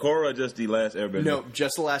Legend of Korra or just The Last Airbender? No,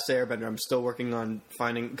 just The Last Airbender. I'm still working on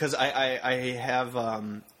finding because I have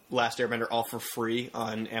Last Airbender all for free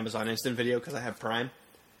on Amazon Instant Video because I have Prime.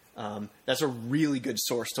 That's a really good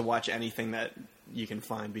source to watch anything that you can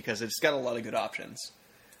find because it's got a lot of good options.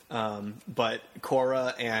 But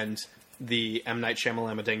Korra and the M. Night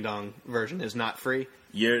Shyamalan Ding Dong version is not free.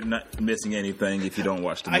 You're not missing anything if you don't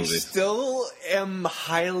watch the movie. I still am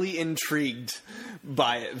highly intrigued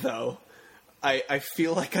by it, though. I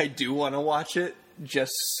feel like I do want to watch it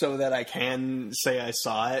just so that I can say I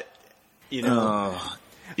saw it. You know,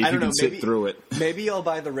 if I don't know, sit through it. Maybe I'll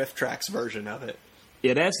buy the Rift Tracks version of it.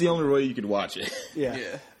 Yeah, that's the only way you could watch it. Yeah.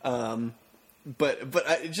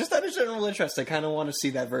 But just out of general interest, I kind of want to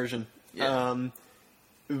see that version. Yeah.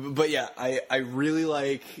 But yeah, I really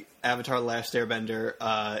like Avatar: The Last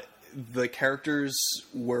Airbender. The characters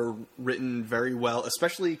were written very well,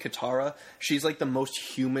 especially Katara. She's like the most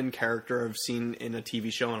human character I've seen in a TV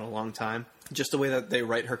show in a long time. Just the way that they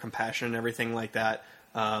write her compassion and everything like that.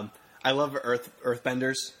 I love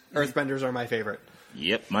Earthbenders. Earthbenders are my favorite.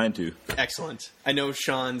 Yep, mine too. Excellent. I know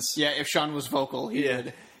Sean's... Yeah, if Sean was vocal, he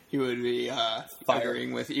would be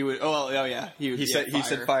firing with... He would. Oh yeah. He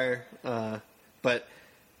said fire. But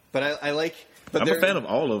I like... But I'm a fan of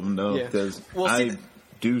all of them, though, because I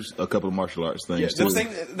do a couple of martial arts things, too.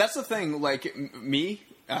 That's the thing. Like, me,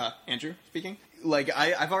 Andrew speaking, like,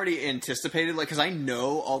 I've already anticipated, like, because I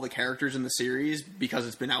know all the characters in the series because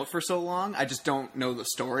it's been out for so long. I just don't know the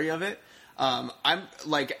story of it. I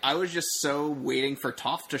was just so waiting for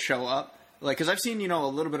Toph to show up. Like, because I've seen, a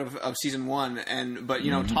little bit of season 1, but,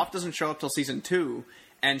 Toph doesn't show up till season 2.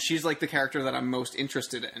 And she's like the character that I'm most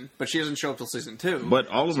interested in, but she doesn't show up till season 2. But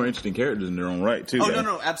all of them are interesting characters in their own right, too. Oh,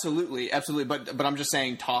 no, absolutely. But I'm just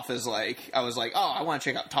saying Toph is like, I was like, I want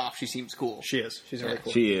to check out Toph. She seems cool. She is. She's very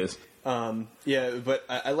cool. She is. But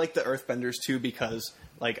I like the Earthbenders too because,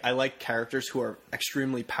 like, I like characters who are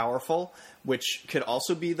extremely powerful, which could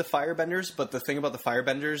also be the Firebenders. But the thing about the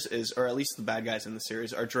Firebenders is, or at least the bad guys in the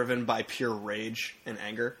series, are driven by pure rage and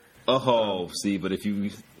anger. But if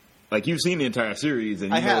you... Like, you've seen the entire series.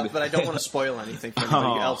 And I have, but I don't want to spoil anything for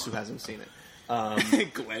anybody else who hasn't seen it.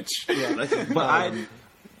 Glitch. Yeah. But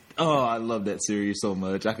I love that series so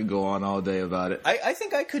much. I could go on all day about it. I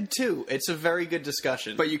think I could, too. It's a very good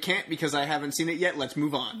discussion. But you can't because I haven't seen it yet. Let's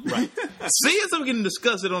move on. Right. See if we can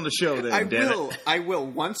discuss it on the show then, I will.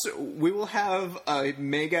 Once we will have a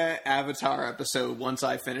mega Avatar episode once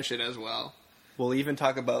I finish it as well. We'll even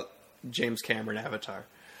talk about James Cameron Avatar.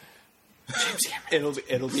 James Cameron.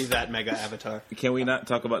 It'll be that mega Avatar. Can we not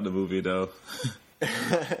talk about the movie though?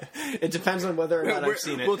 It depends on whether or not I've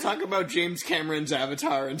seen it. We'll talk about James Cameron's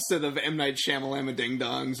Avatar instead of M. Night Shyamalan Ding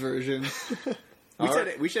Dong's version.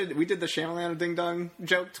 We did the Shyamalan Ding Dong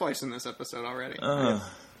joke twice in this episode already. Yeah,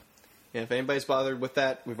 if anybody's bothered with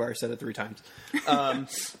that, we've already said it 3 times.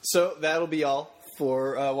 So that'll be all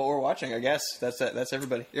for what we're watching, I guess. That's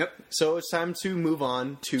everybody. Yep. So it's time to move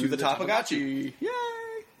on to the Topagachi. Yay!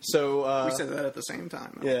 So we said that at the same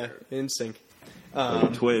time. Yeah, in sync. We're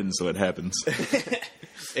twins, so it happens.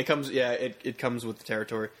 It comes with the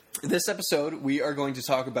territory. This episode, we are going to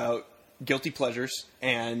talk about guilty pleasures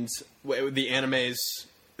and the animes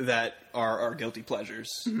that are our guilty pleasures.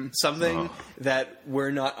 Mm-hmm. Something that we're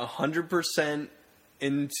not 100%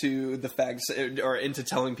 into the facts or into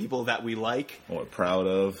telling people that we like or proud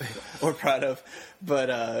of,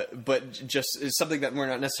 but just it's something that we're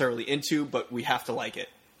not necessarily into, but we have to like it.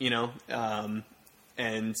 And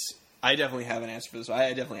I definitely have an answer for this. I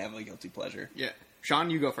definitely have a guilty pleasure. Yeah. Sean,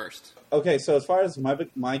 you go first. Okay, so as far as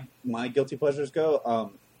my guilty pleasures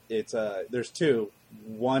go, it's there's 2.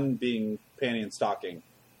 One being panty and stocking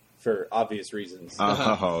for obvious reasons.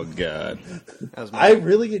 Oh God. I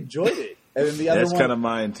really enjoyed it. And then the other That's kind of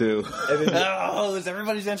mine too. Is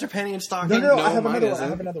everybody's answer panty and stocking? No, I have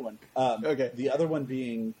another one. Okay. The other one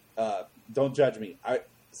being don't judge me.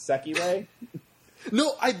 Sekirei.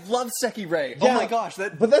 No, I love Sekirei. Yeah, oh my gosh,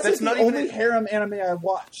 that's not the only harem anime I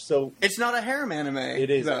watch. So it's not a harem anime.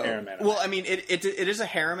 It is a harem anime. Well, I mean, it is a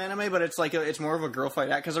harem anime, but it's like it's more of a girl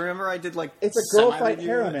fight act. Because I remember I did like it's a girl fight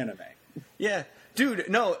harem anime. Yeah, dude,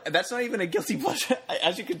 no, that's not even a guilty pleasure.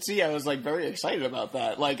 As you can see, I was like very excited about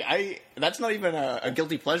that. Like that's not even a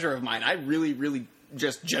guilty pleasure of mine. I really, really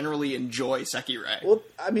just generally enjoy Sekirei. Well,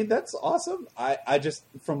 I mean, that's awesome. I just,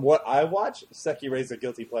 from what I watch, Sekirei's a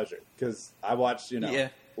guilty pleasure. Because I watch,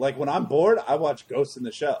 like when I'm bored, I watch Ghost in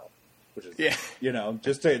the Shell. Which is,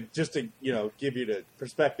 just to give you the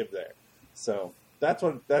perspective there. So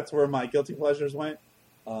that's where my guilty pleasures went.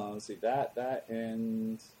 Let's see, that,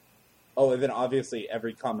 and then obviously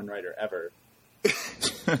every Kamen Rider ever.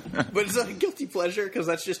 But it's not a guilty pleasure because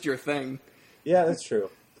that's just your thing. Yeah, that's true.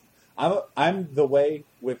 I'm the way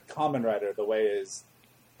with Kamen Rider. The way is,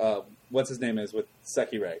 what's his name is with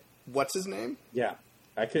Sekirei. What's his name? Yeah,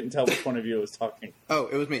 I couldn't tell which one of you was talking. Oh,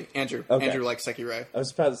 it was me, Andrew. Okay. Andrew likes Sekirei. I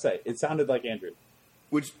was about to say it sounded like Andrew.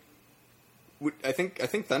 Which I think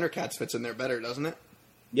Thundercats fits in there better, doesn't it?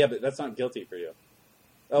 Yeah, but that's not guilty for you.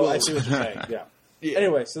 Oh, I see what you're saying. Yeah. Yeah.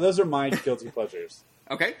 Anyway, so those are my guilty pleasures.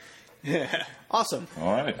 Okay. Yeah. Awesome.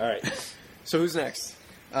 All right. All right. So who's next?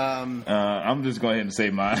 I'm just going ahead and say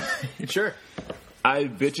mine. Sure. I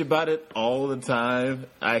bitch about it all the time.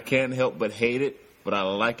 I can't help but hate it, but I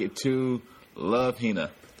like it too. Love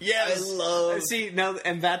Hina. Yes, I love. See now,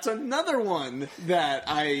 and that's another one that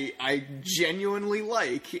I genuinely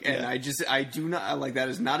like, and I do not like. That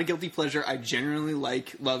is not a guilty pleasure. I genuinely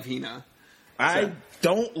like Love Hina. I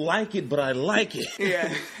don't like it, but I like it.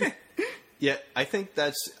 Yeah, yeah. I think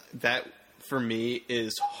that for me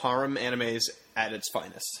is harem animes at its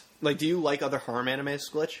finest. Like, do you like other harem animes,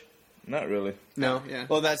 Glitch? Not really. No. Yeah.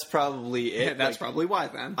 Well, that's probably it. Yeah, that's probably why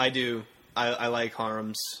then. I do. I like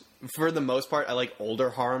harems. For the most part, I like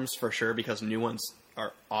older harems for sure because new ones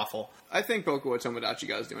are awful. I think Boku wa Tomodachi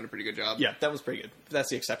Ga is doing a pretty good job. Yeah, that was pretty good. That's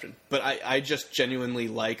the exception. But I just genuinely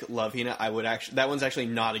like Love Hina. That one's actually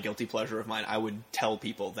not a guilty pleasure of mine. I would tell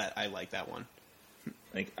people that I like that one.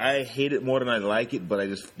 Like, I hate it more than I like it, but I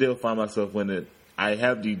just still find myself I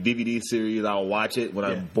have the DVD series, I'll watch it when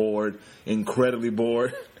I'm bored, incredibly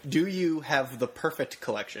bored. Do you have the perfect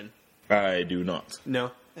collection? I do not.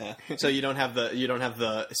 No. Yeah. So you don't have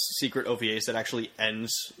the secret OVAs that actually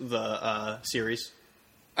ends the series?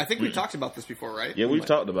 I think we talked about this before, right? Yeah, we've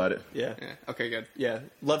talked about it. Yeah. Okay, good. Yeah.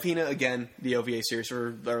 Love Hina, again, the OVA series,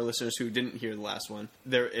 for our listeners who didn't hear the last one.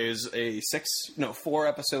 There is a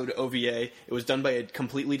 4-episode OVA. It was done by a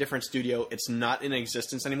completely different studio. It's not in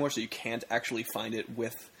existence anymore, so you can't actually find it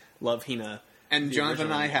with Love Hina. And Jonathan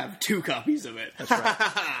and I have 2 copies of it. That's right.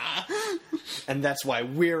 And that's why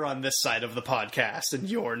we're on this side of the podcast, and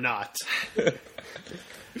you're not.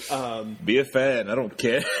 Be a fan. I don't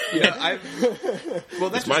care. Yeah,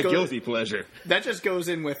 it's my guilty pleasure. That just goes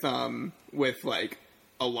in with like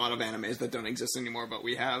a lot of animes that don't exist anymore, but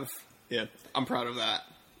we have. Yeah, I'm proud of that.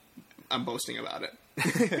 I'm boasting about it.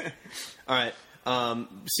 All right.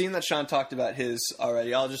 Seeing that Sean talked about his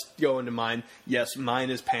already, I'll just go into mine. Yes, mine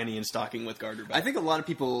is Panty and Stocking with Garter Belt. I think a lot of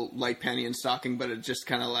people like Panty and Stocking, but it's just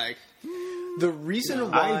kind of like the reason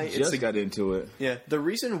why I got into it. Yeah, the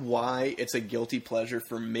reason why it's a guilty pleasure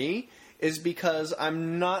for me is because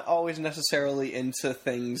I'm not always necessarily into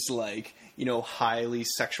things like highly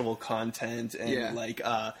sexual content and a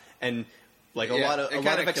lot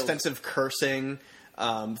of extensive cursing.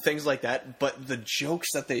 Things like that, but the jokes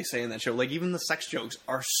that they say in that show, like even the sex jokes,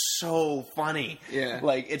 are so funny. Yeah,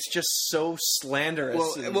 like it's just so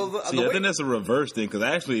slanderous. I think that's a reverse thing because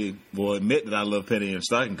I actually will admit that I love Penny and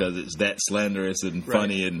Stocking because it's that slanderous and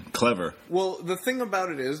funny and clever. Well, the thing about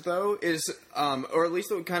it is, though, or at least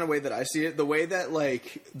the kind of way that I see it, the way that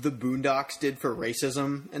like the Boondocks did for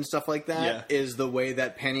racism and stuff like that is the way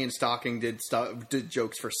that Penny and Stocking did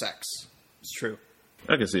jokes for sex. It's true.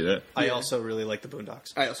 I can see that. I also really like the Boondocks.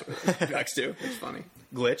 I also like the Boondocks too. It's funny.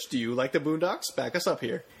 Glitch, do you like the Boondocks? Back us up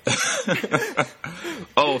here.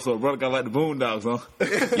 Oh, so brother got like the Boondocks, huh?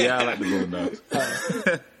 Yeah, I like the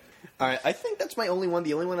Boondocks. All right, I think that's my only one.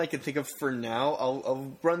 The only one I can think of for now.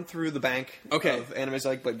 I'll run through the bank of animes I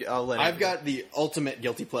like, but I'll let I've got the ultimate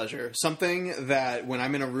guilty pleasure. Something that when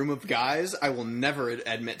I'm in a room of guys, I will never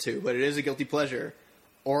admit to, but it is a guilty pleasure.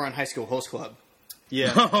 Ouran High School Host Club.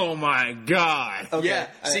 Yeah. Oh my god. Okay. Yeah.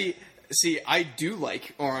 See, I do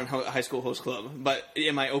like Ouran High School Host Club, but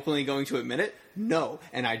am I openly going to admit it? No,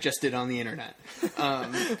 and I just did on the internet. But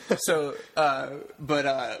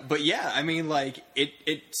yeah, I mean, like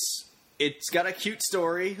it's got a cute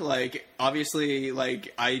story. Like obviously,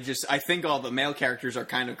 like I think all the male characters are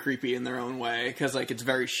kind of creepy in their own way because like it's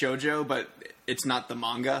very shoujo, but it's not the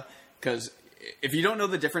manga. Because if you don't know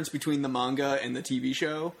the difference between the manga and the TV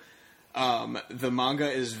show. The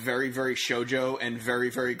manga is very, very shoujo and very,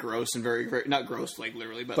 very gross and very, very not gross like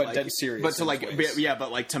literally, but like, dead serious. But to like,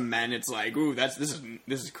 but like to men, it's like, ooh, this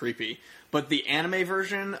is creepy. But the anime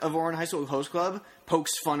version of Ouran High School Host Club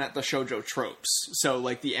pokes fun at the shoujo tropes. So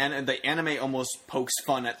like the anime almost pokes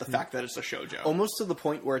fun at the fact that it's a shoujo, almost to the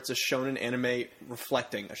point where it's a shonen anime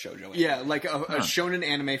reflecting a shoujo anime. Yeah, like a shonen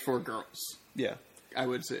anime for girls. Yeah. I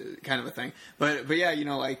would say, kind of a thing, but yeah, you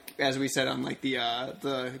know, like as we said on like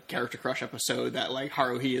the character crush episode, that like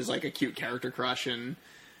Haruhi is like a cute character crush, and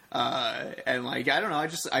like I don't know,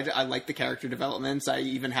 I like the character developments. I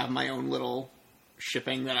even have my own little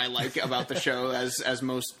shipping that I like about the show, as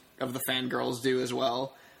most of the fangirls do as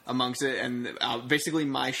well amongst it, and basically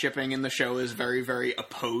my shipping in the show is very, very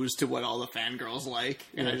opposed to what all the fangirls like,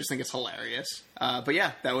 and I just think it's hilarious. But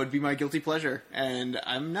yeah, that would be my guilty pleasure, and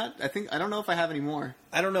I don't know if I have any more.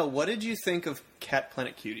 I don't know. What did you think of Cat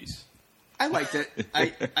Planet Cuties? I liked it.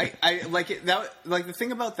 I like it. That, like, the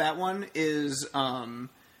thing about that one is,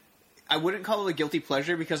 I wouldn't call it a guilty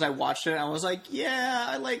pleasure because I watched it and I was like, yeah,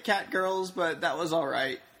 I like cat girls, but that was all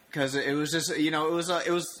right because it was just, you know,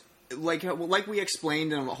 it was like we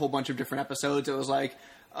explained in a whole bunch of different episodes. It was like,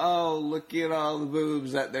 oh, look at all the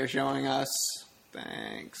boobs that they're showing us.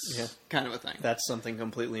 Thanks. Yeah. Kind of a thing. That's something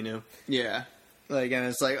completely new. Yeah. Like, and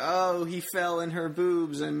it's like, oh, he fell in her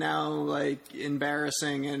boobs and now, like,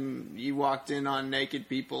 embarrassing, and you walked in on naked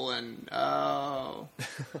people, and, oh,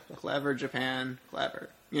 clever Japan, clever.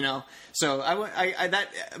 You know? So, that,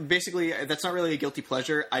 basically, that's not really a guilty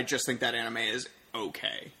pleasure. I just think that anime is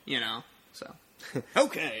okay, you know? So.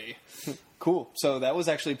 Okay. Cool. So that was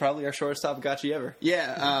actually probably our shortest Tamagotchi ever.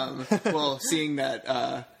 Yeah. Well, seeing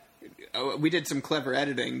that, we did some clever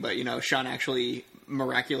editing, but, you know, Sean actually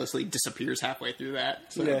miraculously disappears halfway through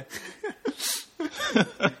that. So.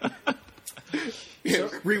 Yeah.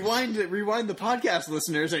 Rewind the podcast,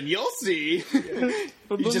 listeners, and you'll see.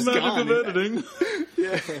 From the magic of editing.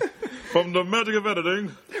 Yeah. From the magic of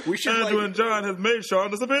editing, Andrew and John have made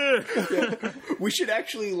Sean disappear. Yeah. We should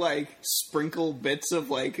actually, like, sprinkle bits of,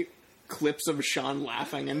 like, clips of Sean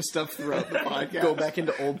laughing and stuff throughout the podcast. Go back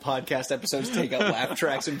into old podcast episodes, take out laugh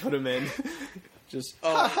tracks, and put them in. Just,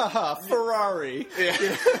 ha ha ha, Ferrari.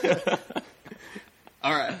 Yeah.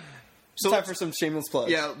 All right. So time for some shameless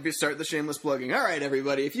plugs. Yeah, start the shameless plugging. All right,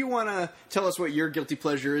 everybody. If you want to tell us what your guilty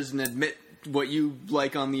pleasure is and admit what you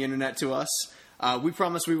like on the internet to us, we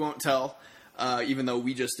promise we won't tell, even though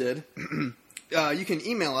we just did. You can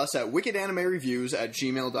email us at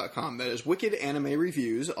wickedanimereviews@gmail.com. That is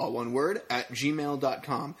wickedanimereviews, all one word,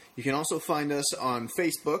 @gmail.com. You can also find us on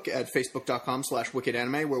Facebook at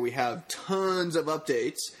facebook.com/wickedanime, where we have tons of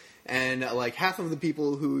updates. And like half of the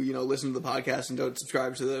people who, you know, listen to the podcast and don't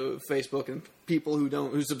subscribe to the Facebook, and people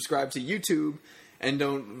who subscribe to YouTube and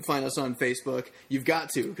don't find us on Facebook, you've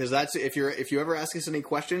got to, because that's if you ever ask us any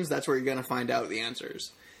questions, that's where you're going to find out the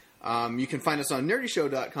answers. You can find us on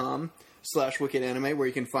nerdyshow.com/wickedanime, where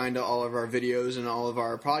you can find all of our videos and all of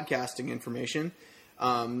our podcasting information.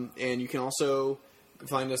 And you can also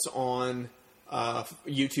find us on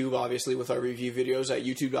YouTube, obviously, with our review videos at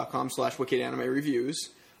youtube.com/wickedanimereviews.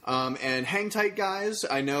 And hang tight, guys.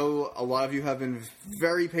 I know a lot of you have been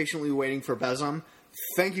very patiently waiting for Bezum.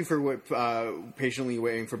 Thank you for patiently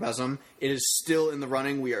waiting for Bezum. It is still in the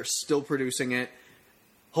running. We are still producing it.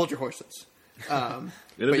 Hold your horses. It'll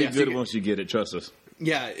be good once you get it. Trust us.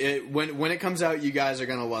 Yeah, when it comes out, you guys are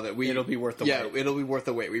going to love it. It'll be worth the wait. Yeah, it'll be worth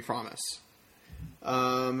the wait. We promise.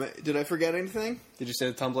 Did I forget anything? Did you say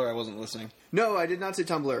the Tumblr? I wasn't listening. No, I did not say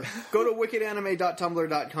Tumblr. Go to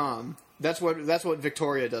wickedanime.tumblr.com. That's what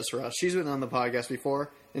Victoria does for us. She's been on the podcast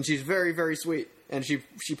before, and she's very, very sweet. And she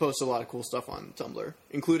posts a lot of cool stuff on Tumblr,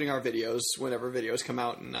 including our videos whenever videos come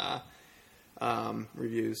out, and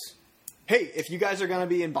reviews. Hey, if you guys are going to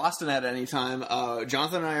be in Boston at any time,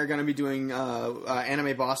 Jonathan and I are going to be doing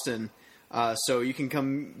Anime Boston. So you can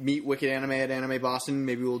come meet Wicked Anime at Anime Boston.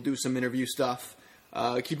 Maybe we'll do some interview stuff.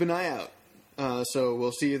 Keep an eye out. So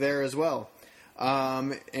we'll see you there as well.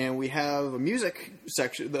 And we have a music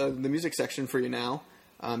section, the music section for you now.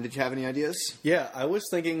 Did you have any ideas? Yeah, I was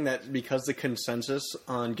thinking that because the consensus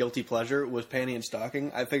on Guilty Pleasure was Panty and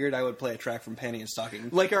Stocking, I figured I would play a track from Panty and Stocking.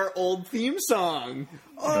 Like our old theme song.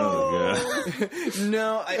 Oh, God.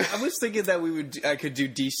 No, I was thinking that I could do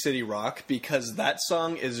D City Rock, because that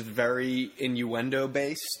song is very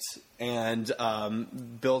innuendo-based and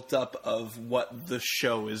built up of what the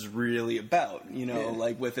show is really about, you know,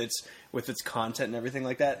 like with its content and everything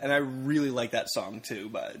like that. And I really like that song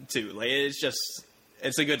too. Like,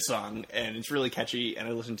 it's a good song, and it's really catchy, and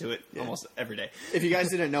I listen to it almost every day. If you guys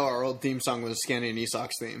didn't know, our old theme song was Scandy and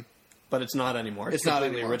Esok's theme. But it's not anymore. It's not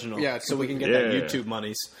completely anymore. original. Yeah, it's so we can get completely- that YouTube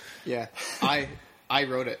monies. Yeah, I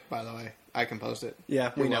wrote it, by the way. I composed it.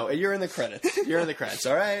 Yeah, we know. You're in the credits. You're in the credits,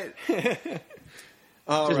 all right?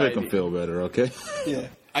 All Just right. make them feel better, okay? Yeah,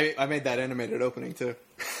 I made that animated opening too.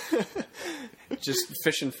 Just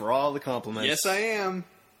fishing for all the compliments. Yes, I am.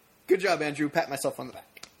 Good job, Andrew. Pat myself on the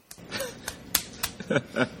back.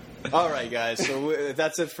 All right, guys. So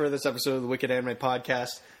that's it for this episode of the Wicked Anime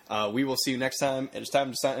Podcast. We will see you next time. It's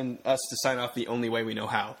time to sign off the only way we know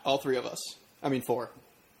how. All three of us. I mean, 4.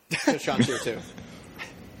 So Sean's here too.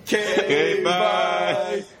 Okay,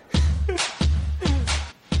 bye.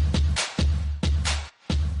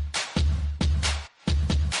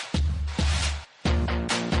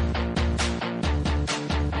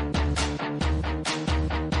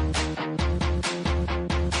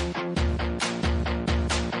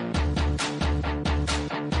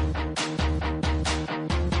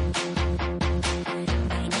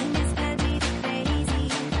 My name is Padme the Crazy,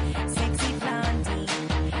 sexy blondie,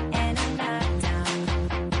 and I'm not dumb.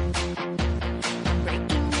 I'm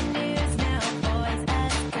breaking the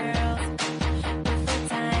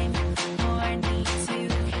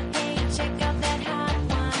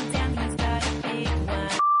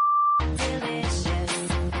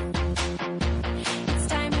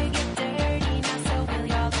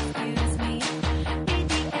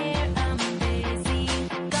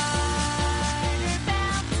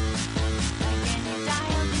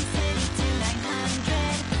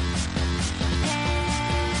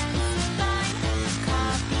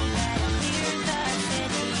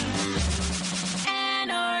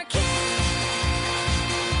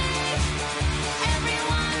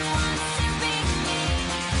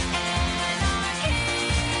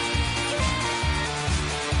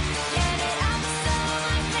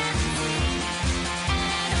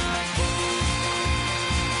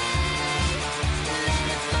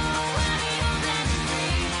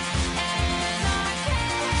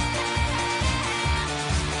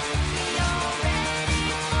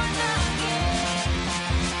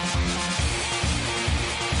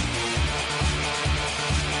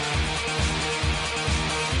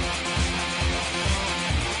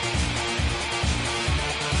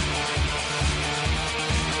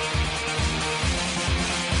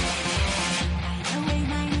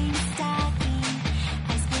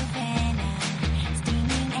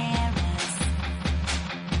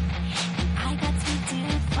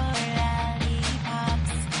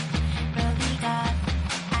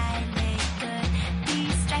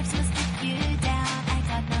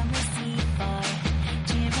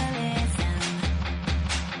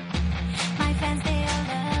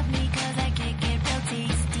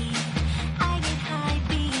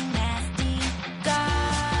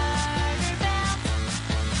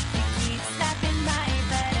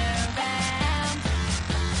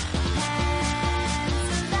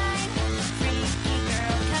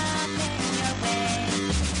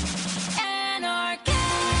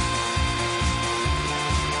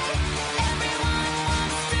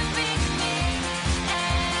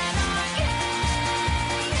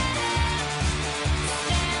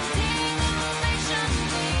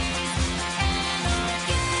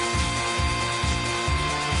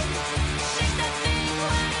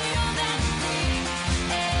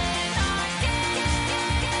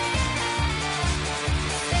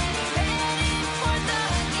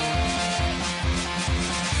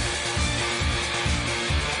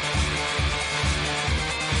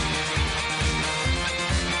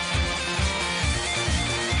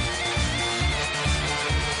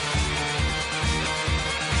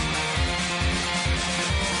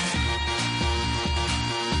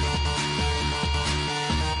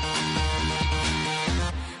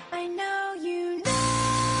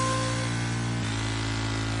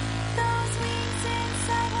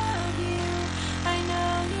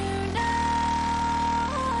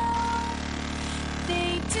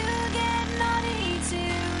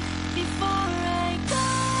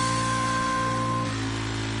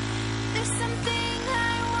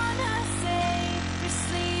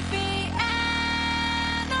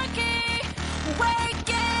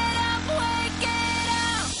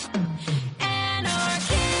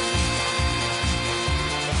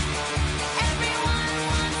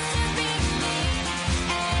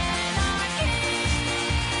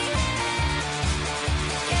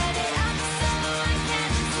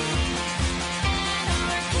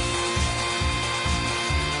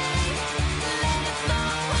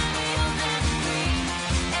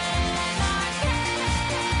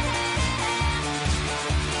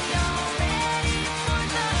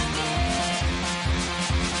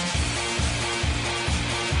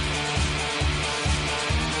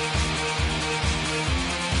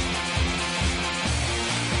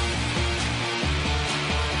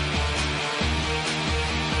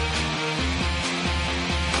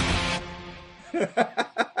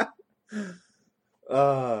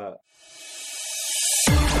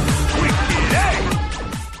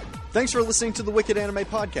Thanks for listening to the Wicked Anime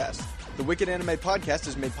Podcast. The Wicked Anime Podcast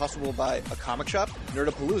is made possible by A Comic Shop,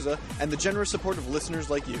 Nerdapalooza, and the generous support of listeners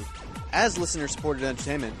like you. As listener-supported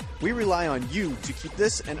entertainment, we rely on you to keep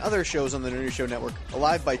this and other shows on the Nerdy Show Network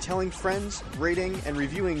alive by telling friends, rating, and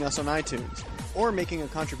reviewing us on iTunes, or making a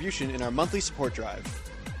contribution in our monthly support drive.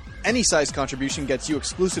 Any size contribution gets you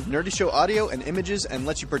exclusive Nerdy Show audio and images and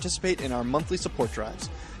lets you participate in our monthly support drives.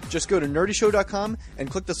 Just go to nerdyshow.com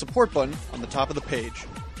and click the support button on the top of the page.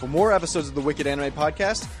 For more episodes of the Wicked Anime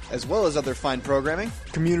Podcast, as well as other fine programming,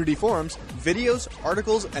 community forums, videos,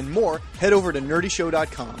 articles, and more, head over to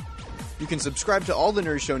nerdyshow.com. You can subscribe to all the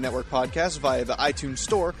Nerdy Show Network podcasts via the iTunes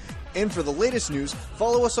Store, and for the latest news,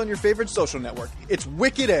 follow us on your favorite social network. It's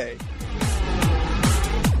Wicked A!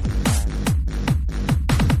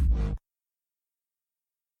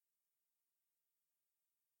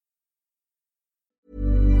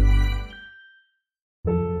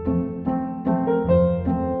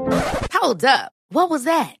 Hold up. What was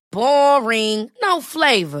that? Boring. No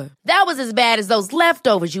flavor. That was as bad as those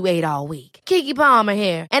leftovers you ate all week. Keke Palmer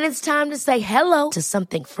here, and it's time to say hello to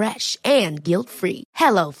something fresh and guilt-free.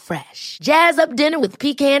 Hello Fresh. Jazz up dinner with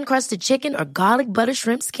pecan-crusted chicken or garlic butter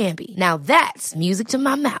shrimp scampi. Now that's music to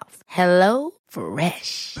my mouth. Hello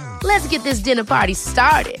Fresh. Let's get this dinner party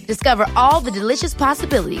started. Discover all the delicious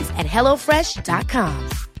possibilities at HelloFresh.com.